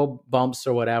elbow bumps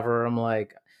or whatever. I'm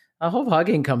like, I hope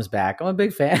hugging comes back. I'm a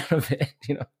big fan of it.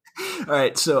 All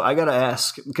right, so I gotta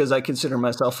ask because I consider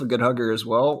myself a good hugger as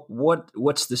well.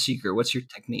 What's the secret? What's your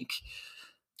technique?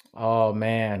 Oh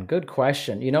man, good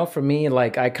question. For me,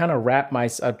 like I kind of wrap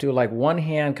myself to like one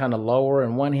hand kind of lower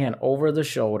and one hand over the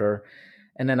shoulder,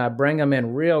 and then I bring them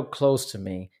in real close to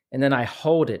me, and then I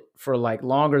hold it for like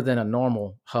longer than a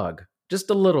normal hug, just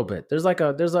a little bit. There's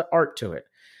an art to it,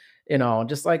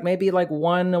 just like maybe like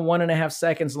 1.5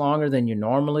 seconds longer than you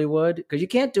normally would, because you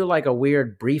can't do like a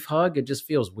weird brief hug. It just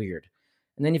feels weird.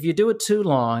 And then if you do it too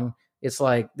long, it's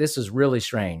like this is really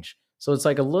strange. So it's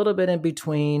like a little bit in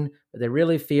between, but they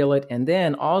really feel it. And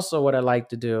then also what I like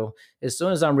to do, as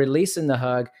soon as I'm releasing the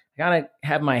hug, I kind of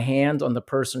have my hand on the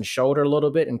person's shoulder a little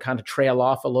bit and kind of trail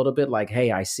off a little bit like, hey,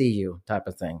 I see you type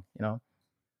of thing.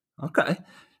 Okay.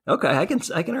 I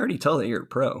can already tell that you're a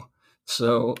pro.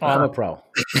 So I'm a pro.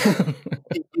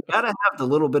 You gotta have the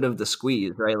little bit of the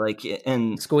squeeze, right? Like,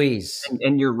 and squeeze.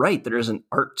 And you're right. There is an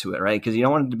art to it, right? Because you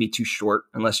don't want it to be too short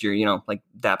unless you're, like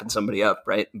dapping somebody up,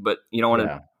 right? But you don't want it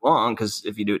to be long because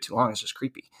if you do it too long, it's just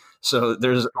creepy. So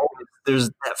there's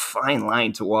that fine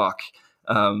line to walk.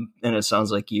 And it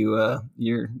sounds like you're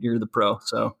the pro.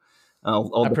 So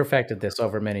I perfected this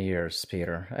over many years,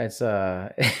 Peter. It's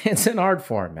it's an art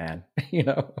form, man.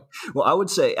 Well, I would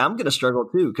say I'm going to struggle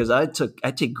too because I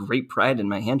take great pride in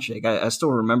my handshake. I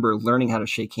still remember learning how to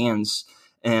shake hands,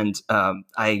 and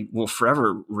I will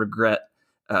forever regret.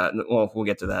 Well, we'll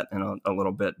get to that in a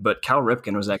little bit. But Cal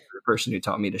Ripken was actually the person who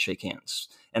taught me to shake hands,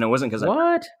 and it wasn't because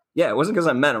it wasn't because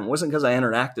I met him. It wasn't because I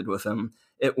interacted with him.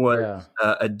 It was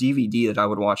a DVD that I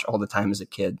would watch all the time as a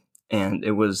kid. And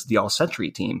it was the All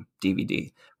Century Team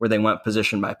DVD where they went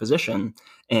position by position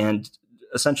and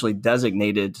essentially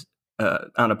designated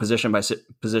on a position by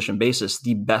position basis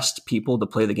the best people to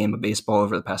play the game of baseball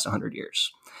over the past 100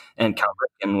 years. And Cal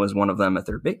Ripken was one of them at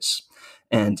third base.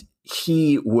 And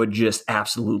he would just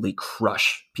absolutely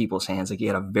crush people's hands. Like he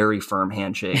had a very firm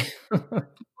handshake. Look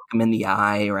him in the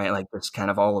eye, right? Like this kind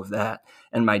of all of that.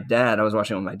 And my dad, I was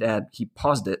watching with my dad, he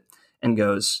paused it and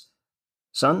goes,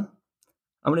 "Son,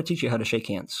 I'm going to teach you how to shake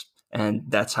hands." And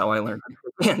that's how I learned how to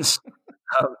shake hands.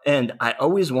 And I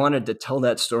always wanted to tell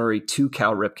that story to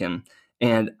Cal Ripken,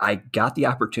 and I got the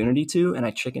opportunity to, and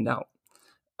I chickened out.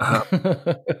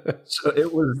 So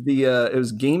it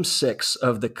was Game 6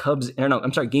 of the Cubs. No,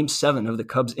 I'm sorry, Game 7 of the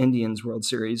Cubs Indians World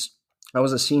Series. I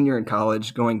was a senior in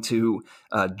college going to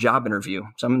a job interview.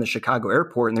 So I'm in the Chicago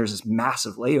airport, and there's this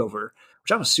massive layover,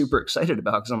 which I was super excited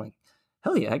about because I'm like,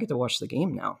 hell yeah, I get to watch the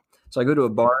game now. So I go to a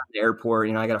bar at the airport,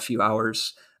 I got a few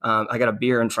hours. I got a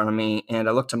beer in front of me, and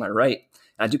I look to my right,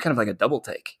 and I do kind of like a double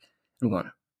take. I'm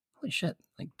going, holy shit,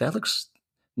 like that looks,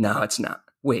 no, it's not.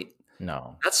 Wait,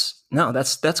 no, that's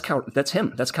Cal, that's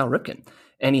him. That's Cal Ripken.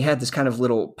 And he had this kind of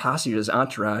little posse, his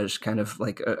entourage kind of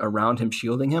like around him,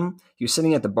 shielding him. He was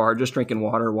sitting at the bar, just drinking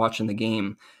water, watching the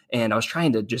game. And I was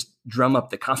trying to just drum up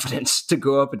the confidence to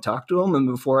go up and talk to him. And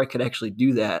before I could actually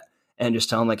do that, and just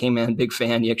tell him like, hey man, big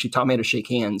fan. You actually taught me how to shake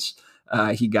hands.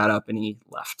 He got up and he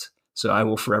left. So I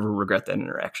will forever regret that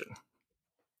interaction.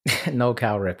 No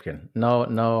Cal Ripken.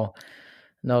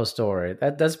 No story.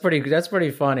 That's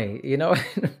pretty funny.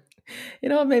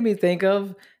 What made me think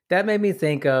of? That made me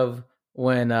think of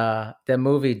when the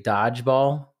movie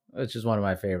Dodgeball, which is one of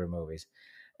my favorite movies.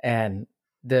 And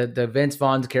the Vince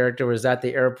Vaughn's character was at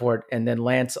the airport, and then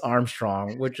Lance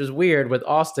Armstrong, which is weird with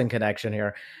Austin connection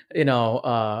here,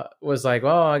 was like,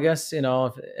 well, I guess,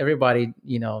 if everybody,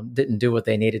 didn't do what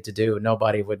they needed to do,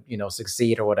 nobody would,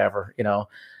 succeed or whatever,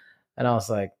 And I was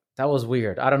like, that was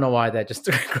weird. I don't know why that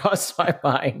just crossed my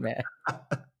mind, man.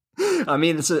 I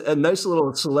mean, it's a nice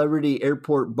little celebrity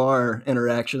airport bar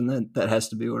interaction. That has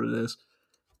to be what it is.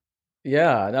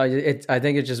 Yeah, no, I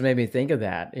think it just made me think of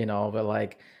that, but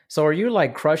like, so are you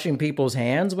like crushing people's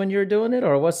hands when you're doing it,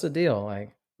 or what's the deal?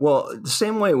 Like, well, the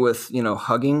same way with,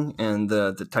 hugging and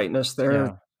the tightness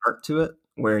there, art to it,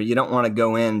 where you don't want to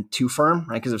go in too firm,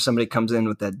 right? Because if somebody comes in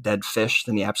with that dead fish,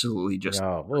 then you absolutely just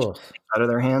out of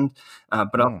their hand.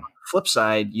 But on the flip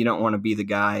side, you don't want to be the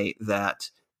guy that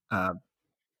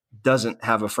doesn't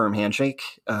have a firm handshake.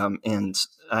 And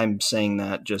I'm saying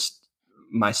that just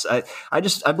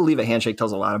I believe a handshake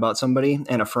tells a lot about somebody,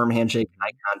 and a firm handshake,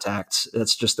 eye contact,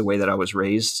 that's just the way that I was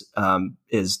raised,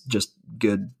 is just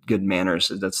good manners.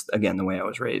 That's again, the way I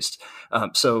was raised.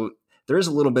 So there is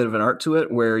a little bit of an art to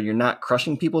it where you're not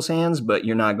crushing people's hands, but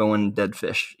you're not going dead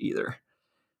fish either.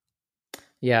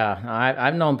 Yeah,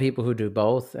 I've known people who do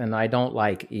both, and I don't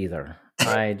like either.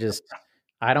 I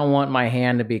don't want my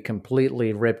hand to be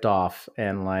completely ripped off.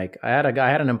 And like, I had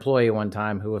an employee one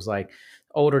time who was like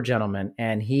older gentleman,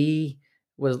 and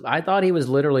I thought he was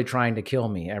literally trying to kill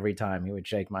me every time he would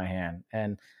shake my hand.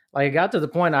 And like, it got to the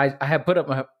point I had put up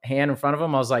my hand in front of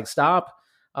him. I was like, stop.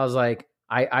 I was like,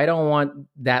 I don't want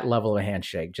that level of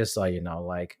handshake, just so you know.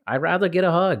 Like, I'd rather get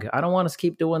a hug. I don't want us to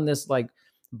keep doing this like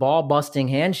ball busting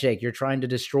handshake. You're trying to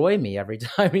destroy me every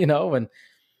time, you know? And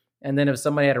then if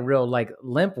somebody had a real like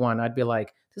limp one, I'd be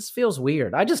like, this feels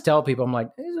weird. I just tell people, I'm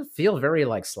like, it feels very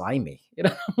like slimy, you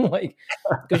know, like,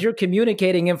 because you're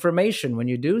communicating information when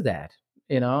you do that,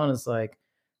 you know, and it's like,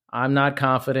 I'm not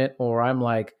confident, or I'm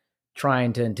like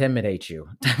trying to intimidate you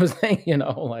type of thing, you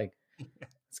know, like,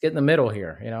 let's get in the middle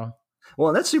here, you know?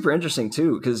 Well, that's super interesting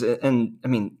too, because, and I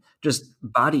mean, just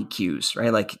body cues,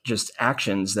 right? Like just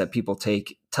actions that people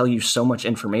take tell you so much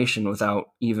information without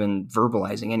even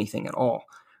verbalizing anything at all.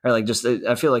 Right? Like just,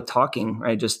 I feel like talking,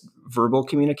 right? Just verbal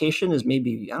communication is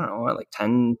maybe, I don't know, like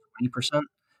 10, 20%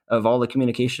 of all the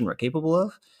communication we're capable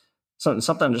of.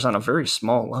 Sometimes just on a very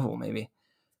small level, maybe.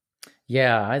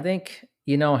 Yeah, I think,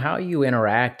 you know, how you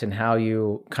interact and how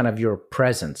you kind of your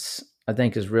presence, I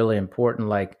think is really important.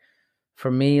 Like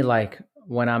for me, like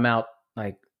when I'm out,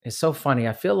 like it's so funny.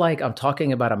 I feel like I'm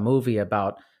talking about a movie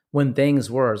about when things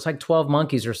were. It's like 12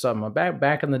 Monkeys or something.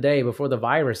 Back in the day before the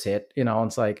virus hit, you know,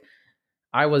 it's like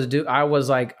I was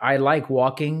like, I like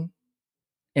walking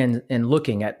and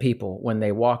looking at people when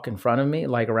they walk in front of me,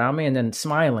 like around me, and then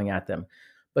smiling at them.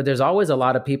 But there's always a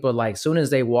lot of people, like soon as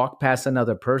they walk past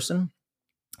another person,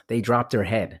 they drop their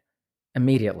head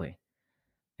immediately.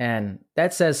 And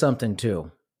that says something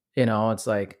too. You know, it's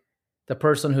like the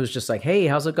person who's just like, hey,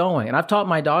 how's it going? And I've taught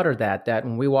my daughter that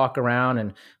when we walk around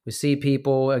and we see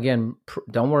people, again,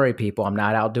 don't worry, people, I'm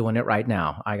not out doing it right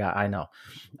now. I know.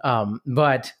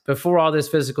 But before all this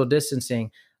physical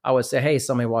distancing, I would say, hey,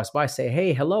 somebody walks by, say,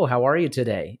 hey, hello, how are you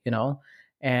today? You know,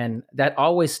 and that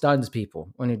always stuns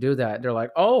people when you do that. They're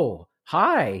like, oh,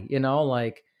 hi, you know,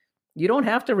 like you don't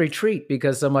have to retreat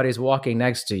because somebody's walking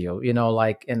next to you, you know,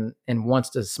 like, and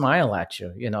wants to smile at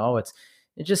you, you know, it's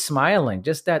just smiling,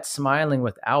 just that smiling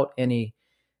without any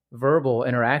verbal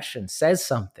interaction says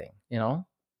something, you know?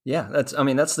 Yeah, that's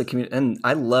the community. And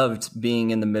I loved being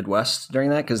in the Midwest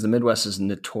during that because the Midwest is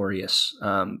notorious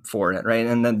for it, right?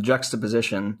 And then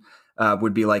juxtaposition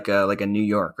would be like a New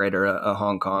York, right? Or a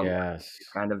Hong Kong. Yes.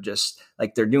 Kind of just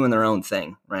like they're doing their own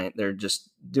thing, right? They're just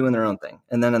doing their own thing.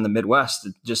 And then in the Midwest,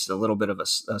 just a little bit of a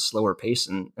slower pace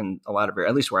and a lot of it,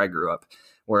 at least where I grew up,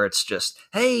 where it's just,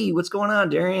 hey, what's going on,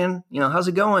 Darian? You know, how's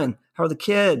it going? How are the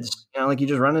kids? You know, like you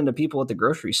just run into people at the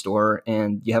grocery store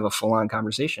and you have a full on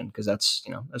conversation because that's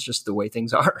just the way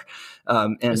things are.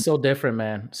 And it's so different,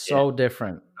 man. So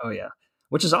different. Oh yeah.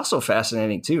 Which is also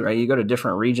fascinating too, right? You go to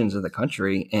different regions of the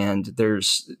country and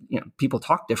there's, people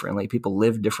talk differently, people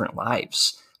live different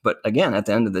lives. But again, at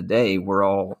the end of the day, we're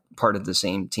all part of the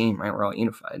same team, right? We're all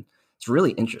unified. It's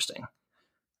really interesting.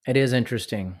 It is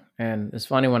interesting. And it's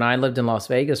funny, when I lived in Las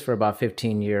Vegas for about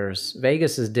 15 years,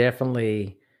 Vegas is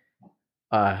definitely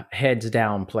a heads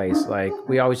down place. Like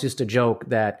we always used to joke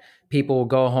that people will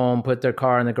go home, put their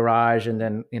car in the garage, and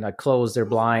then, close their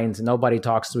blinds. And nobody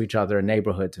talks to each other in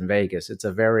neighborhoods in Vegas. It's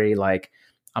a very like,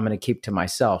 I'm going to keep to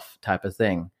myself type of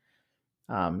thing.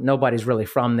 Nobody's really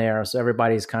from there. So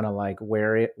everybody's kind of like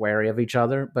wary of each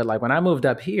other. But like when I moved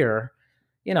up here,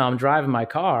 I'm driving my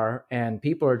car and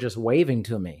people are just waving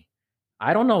to me.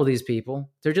 I don't know these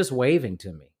people. They're just waving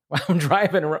to me while I'm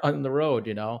driving on the road,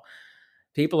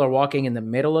 People are walking in the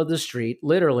middle of the street,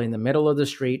 literally in the middle of the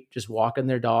street, just walking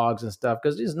their dogs and stuff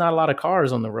because there's not a lot of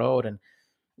cars on the road. And,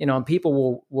 and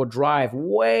people will drive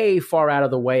way far out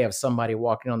of the way of somebody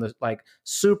walking on the, like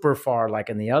super far, like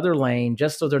in the other lane,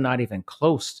 just so they're not even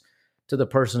close to the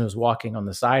person who's walking on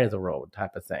the side of the road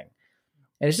type of thing.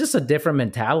 And it's just a different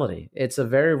mentality. It's a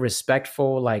very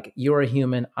respectful, like you're a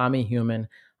human, I'm a human.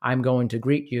 I'm going to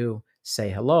greet you, say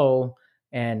hello,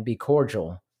 and be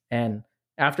cordial. And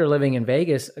after living in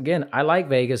Vegas, again, I like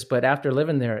Vegas, but after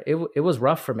living there, it was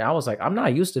rough for me. I was like, I'm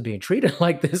not used to being treated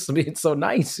like this, being so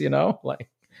nice, like.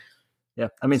 Yeah,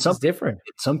 I mean, it's different.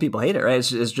 Some people hate it, right?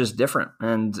 It's just different,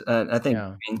 and I think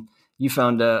you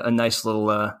found a nice little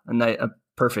a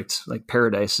perfect like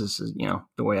paradise is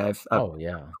the way I've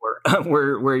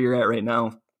where you're at right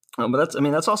now. But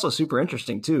that's also super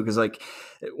interesting too, because like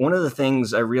one of the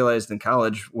things I realized in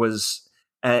college was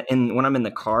when I'm in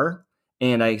the car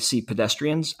and I see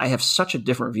pedestrians, I have such a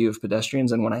different view of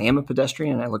pedestrians than when I am a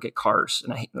pedestrian and I look at cars.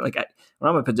 And when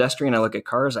I'm a pedestrian, I look at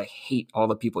cars, I hate all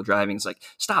the people driving. It's like,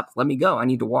 stop, let me go. I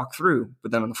need to walk through.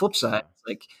 But then on the flip side, it's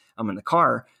like, I'm in the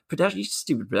car. You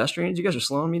stupid pedestrians, you guys are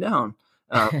slowing me down.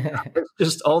 It's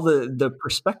just all the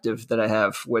perspective that I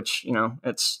have, which,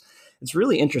 it's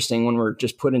really interesting when we're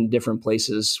just put in different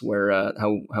places where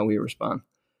how we respond.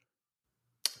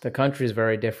 The country is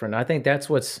very different. I think that's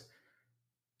what's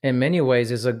in many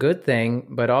ways is a good thing,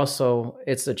 but also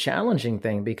it's a challenging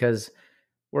thing because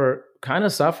we're kind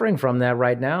of suffering from that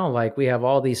right now. Like we have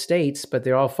all these states, but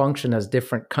they all function as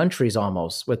different countries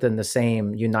almost within the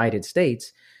same United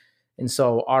States. And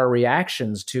so our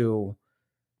reactions to,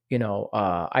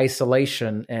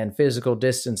 isolation and physical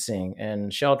distancing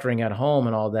and sheltering at home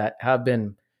and all that have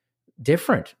been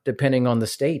different depending on the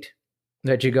state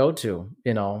that you go to,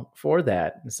 for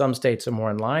that. Some states are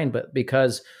more in line, but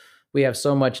because we have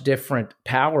so much different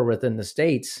power within the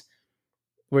states,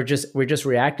 we're just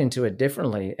reacting to it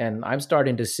differently. And I'm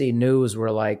starting to see news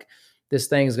where like this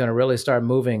thing's going to really start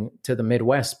moving to the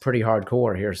Midwest pretty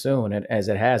hardcore here soon, as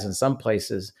it has in some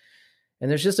places. And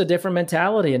there's just a different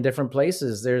mentality in different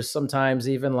places. There's sometimes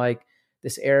even like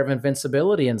this air of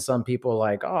invincibility in some people,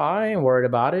 like, oh, I ain't worried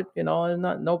about it,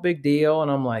 no big deal.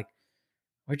 And I'm like,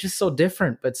 we're just so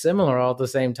different, but similar all at the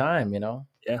same time,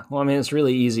 Yeah. Well, I mean, it's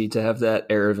really easy to have that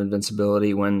air of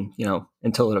invincibility when,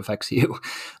 until it affects you.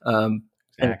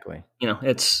 Exactly.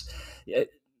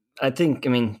 I think,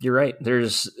 you're right.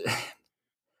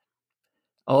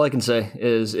 All I can say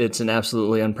is it's an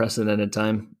absolutely unprecedented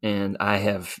time, and I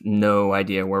have no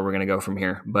idea where we're going to go from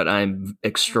here, but I'm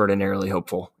extraordinarily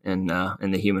hopeful in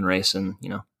the human race and,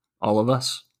 all of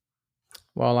us.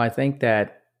 Well, I think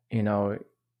that,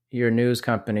 your news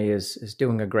company is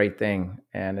doing a great thing,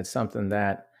 and it's something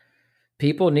that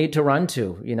people need to run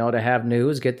to have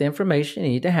news, get the information, you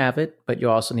need to have it, but you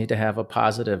also need to have a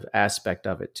positive aspect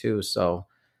of it too. So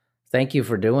thank you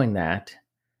for doing that.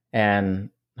 And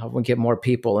hope we get more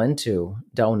people into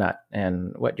Donut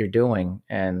and what you're doing,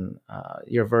 and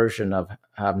your version of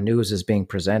how news is being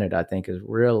presented, I think is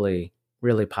really,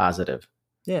 really positive.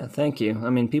 Yeah, thank you. I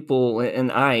mean, people,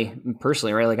 and I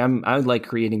personally, right? Like I like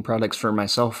creating products for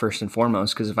myself first and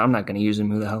foremost, because if I'm not going to use them,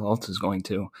 who the hell else is going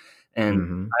to?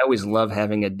 And I always love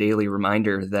having a daily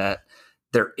reminder that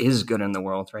there is good in the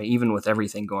world, right? Even with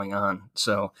everything going on.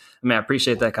 So, I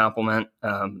appreciate that compliment.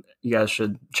 You guys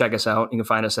should check us out. You can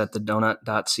find us at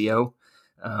thedonut.co.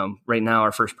 Right now,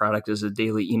 our first product is a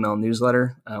daily email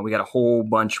newsletter. We got a whole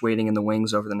bunch waiting in the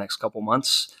wings over the next couple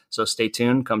months. So stay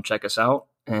tuned. Come check us out.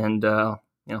 And,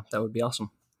 that would be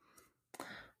awesome.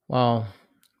 Well,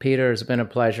 Peter, it's been a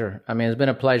pleasure. It's been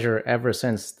a pleasure ever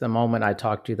since the moment I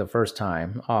talked to you the first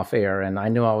time off air. And I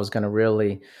knew I was going to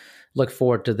really look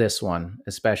forward to this one,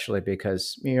 especially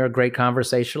because you're a great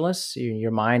conversationalist.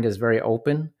 Your mind is very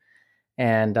open.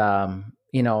 And,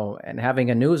 and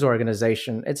having a news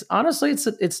organization, it's honestly,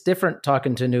 it's different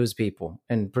talking to news people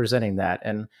and presenting that.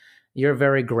 And you're a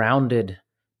very grounded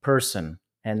person.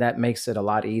 And that makes it a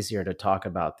lot easier to talk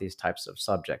about these types of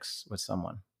subjects with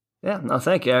someone. Yeah, no,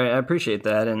 thank you. I appreciate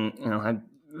that. And, I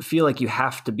feel like you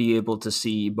have to be able to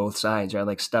see both sides, right?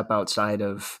 Like step outside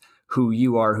of who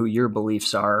you are, who your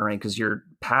beliefs are, right? Because your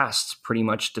past pretty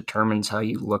much determines how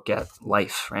you look at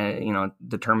life, right? It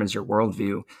determines your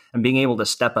worldview. And being able to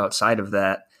step outside of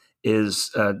that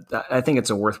is, I think it's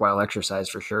a worthwhile exercise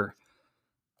for sure.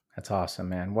 That's awesome,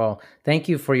 man. Well, thank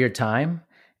you for your time.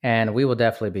 And we will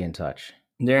definitely be in touch.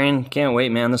 Darian, can't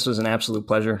wait, man. This was an absolute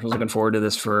pleasure. I was looking forward to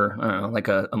this for, I don't know, like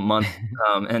a month,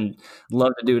 and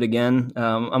love to do it again.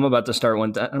 I'm about to start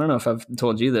one. I don't know if I've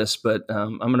told you this, but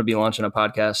I'm going to be launching a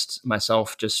podcast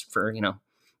myself just for,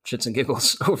 shits and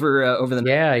giggles over the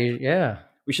next. Yeah.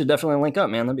 We should definitely link up,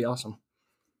 man. That'd be awesome.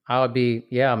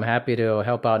 I'm happy to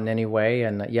help out in any way.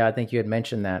 And I think you had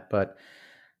mentioned that, but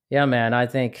yeah, man, I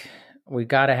think we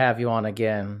got to have you on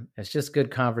again. It's just good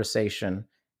conversation.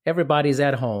 Everybody's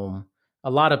at home. A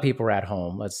lot of people are at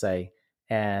home, let's say,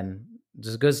 and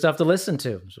just good stuff to listen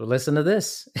to. So listen to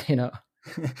this,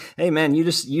 Hey man,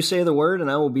 you say the word and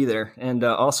I will be there. And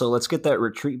also let's get that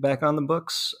retreat back on the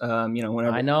books. Whenever.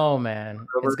 I know, man,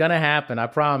 it's going to happen. I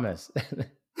promise.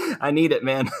 I need it,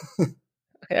 man.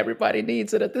 Everybody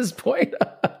needs it at this point.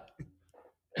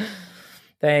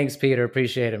 Thanks, Peter.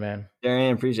 Appreciate it, man.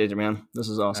 Darian, appreciate you, man. This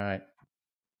is awesome. All right.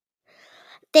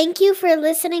 Thank you for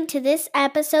listening to this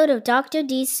episode of Dr.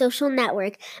 D's Social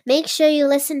Network. Make sure you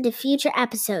listen to future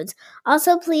episodes.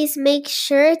 Also, please make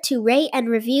sure to rate and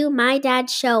review My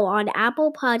Dad's Show on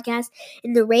Apple Podcasts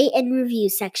in the rate and review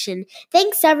section.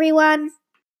 Thanks, everyone.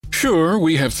 Sure,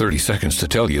 we have 30 seconds to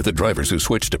tell you that drivers who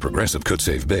switch to Progressive could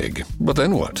save big. But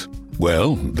then what?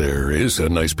 Well, there is a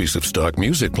nice piece of stock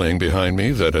music playing behind me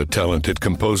that a talented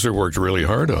composer worked really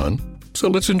hard on. So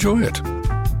let's enjoy it.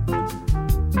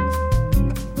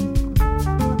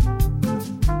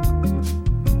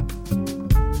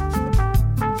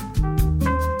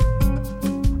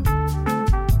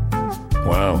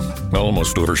 Wow,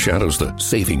 almost overshadows the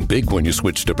saving big when you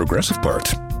switch to Progressive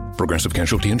part. Progressive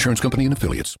Casualty Insurance Company and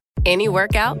Affiliates. Any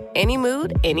workout, any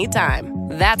mood, anytime.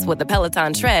 That's what the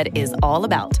Peloton Tread is all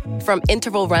about. From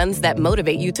interval runs that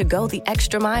motivate you to go the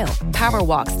extra mile, power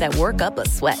walks that work up a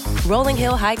sweat, rolling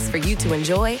hill hikes for you to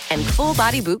enjoy, and full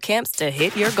body boot camps to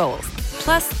hit your goals.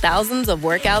 Plus thousands of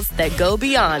workouts that go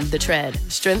beyond the tread.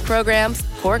 Strength programs,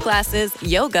 core classes,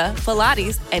 yoga,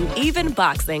 Pilates, and even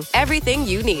boxing. Everything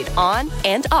you need on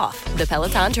and off the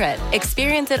Peloton Tread.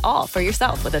 Experience it all for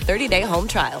yourself with a 30-day home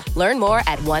trial. Learn more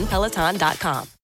at onepeloton.com.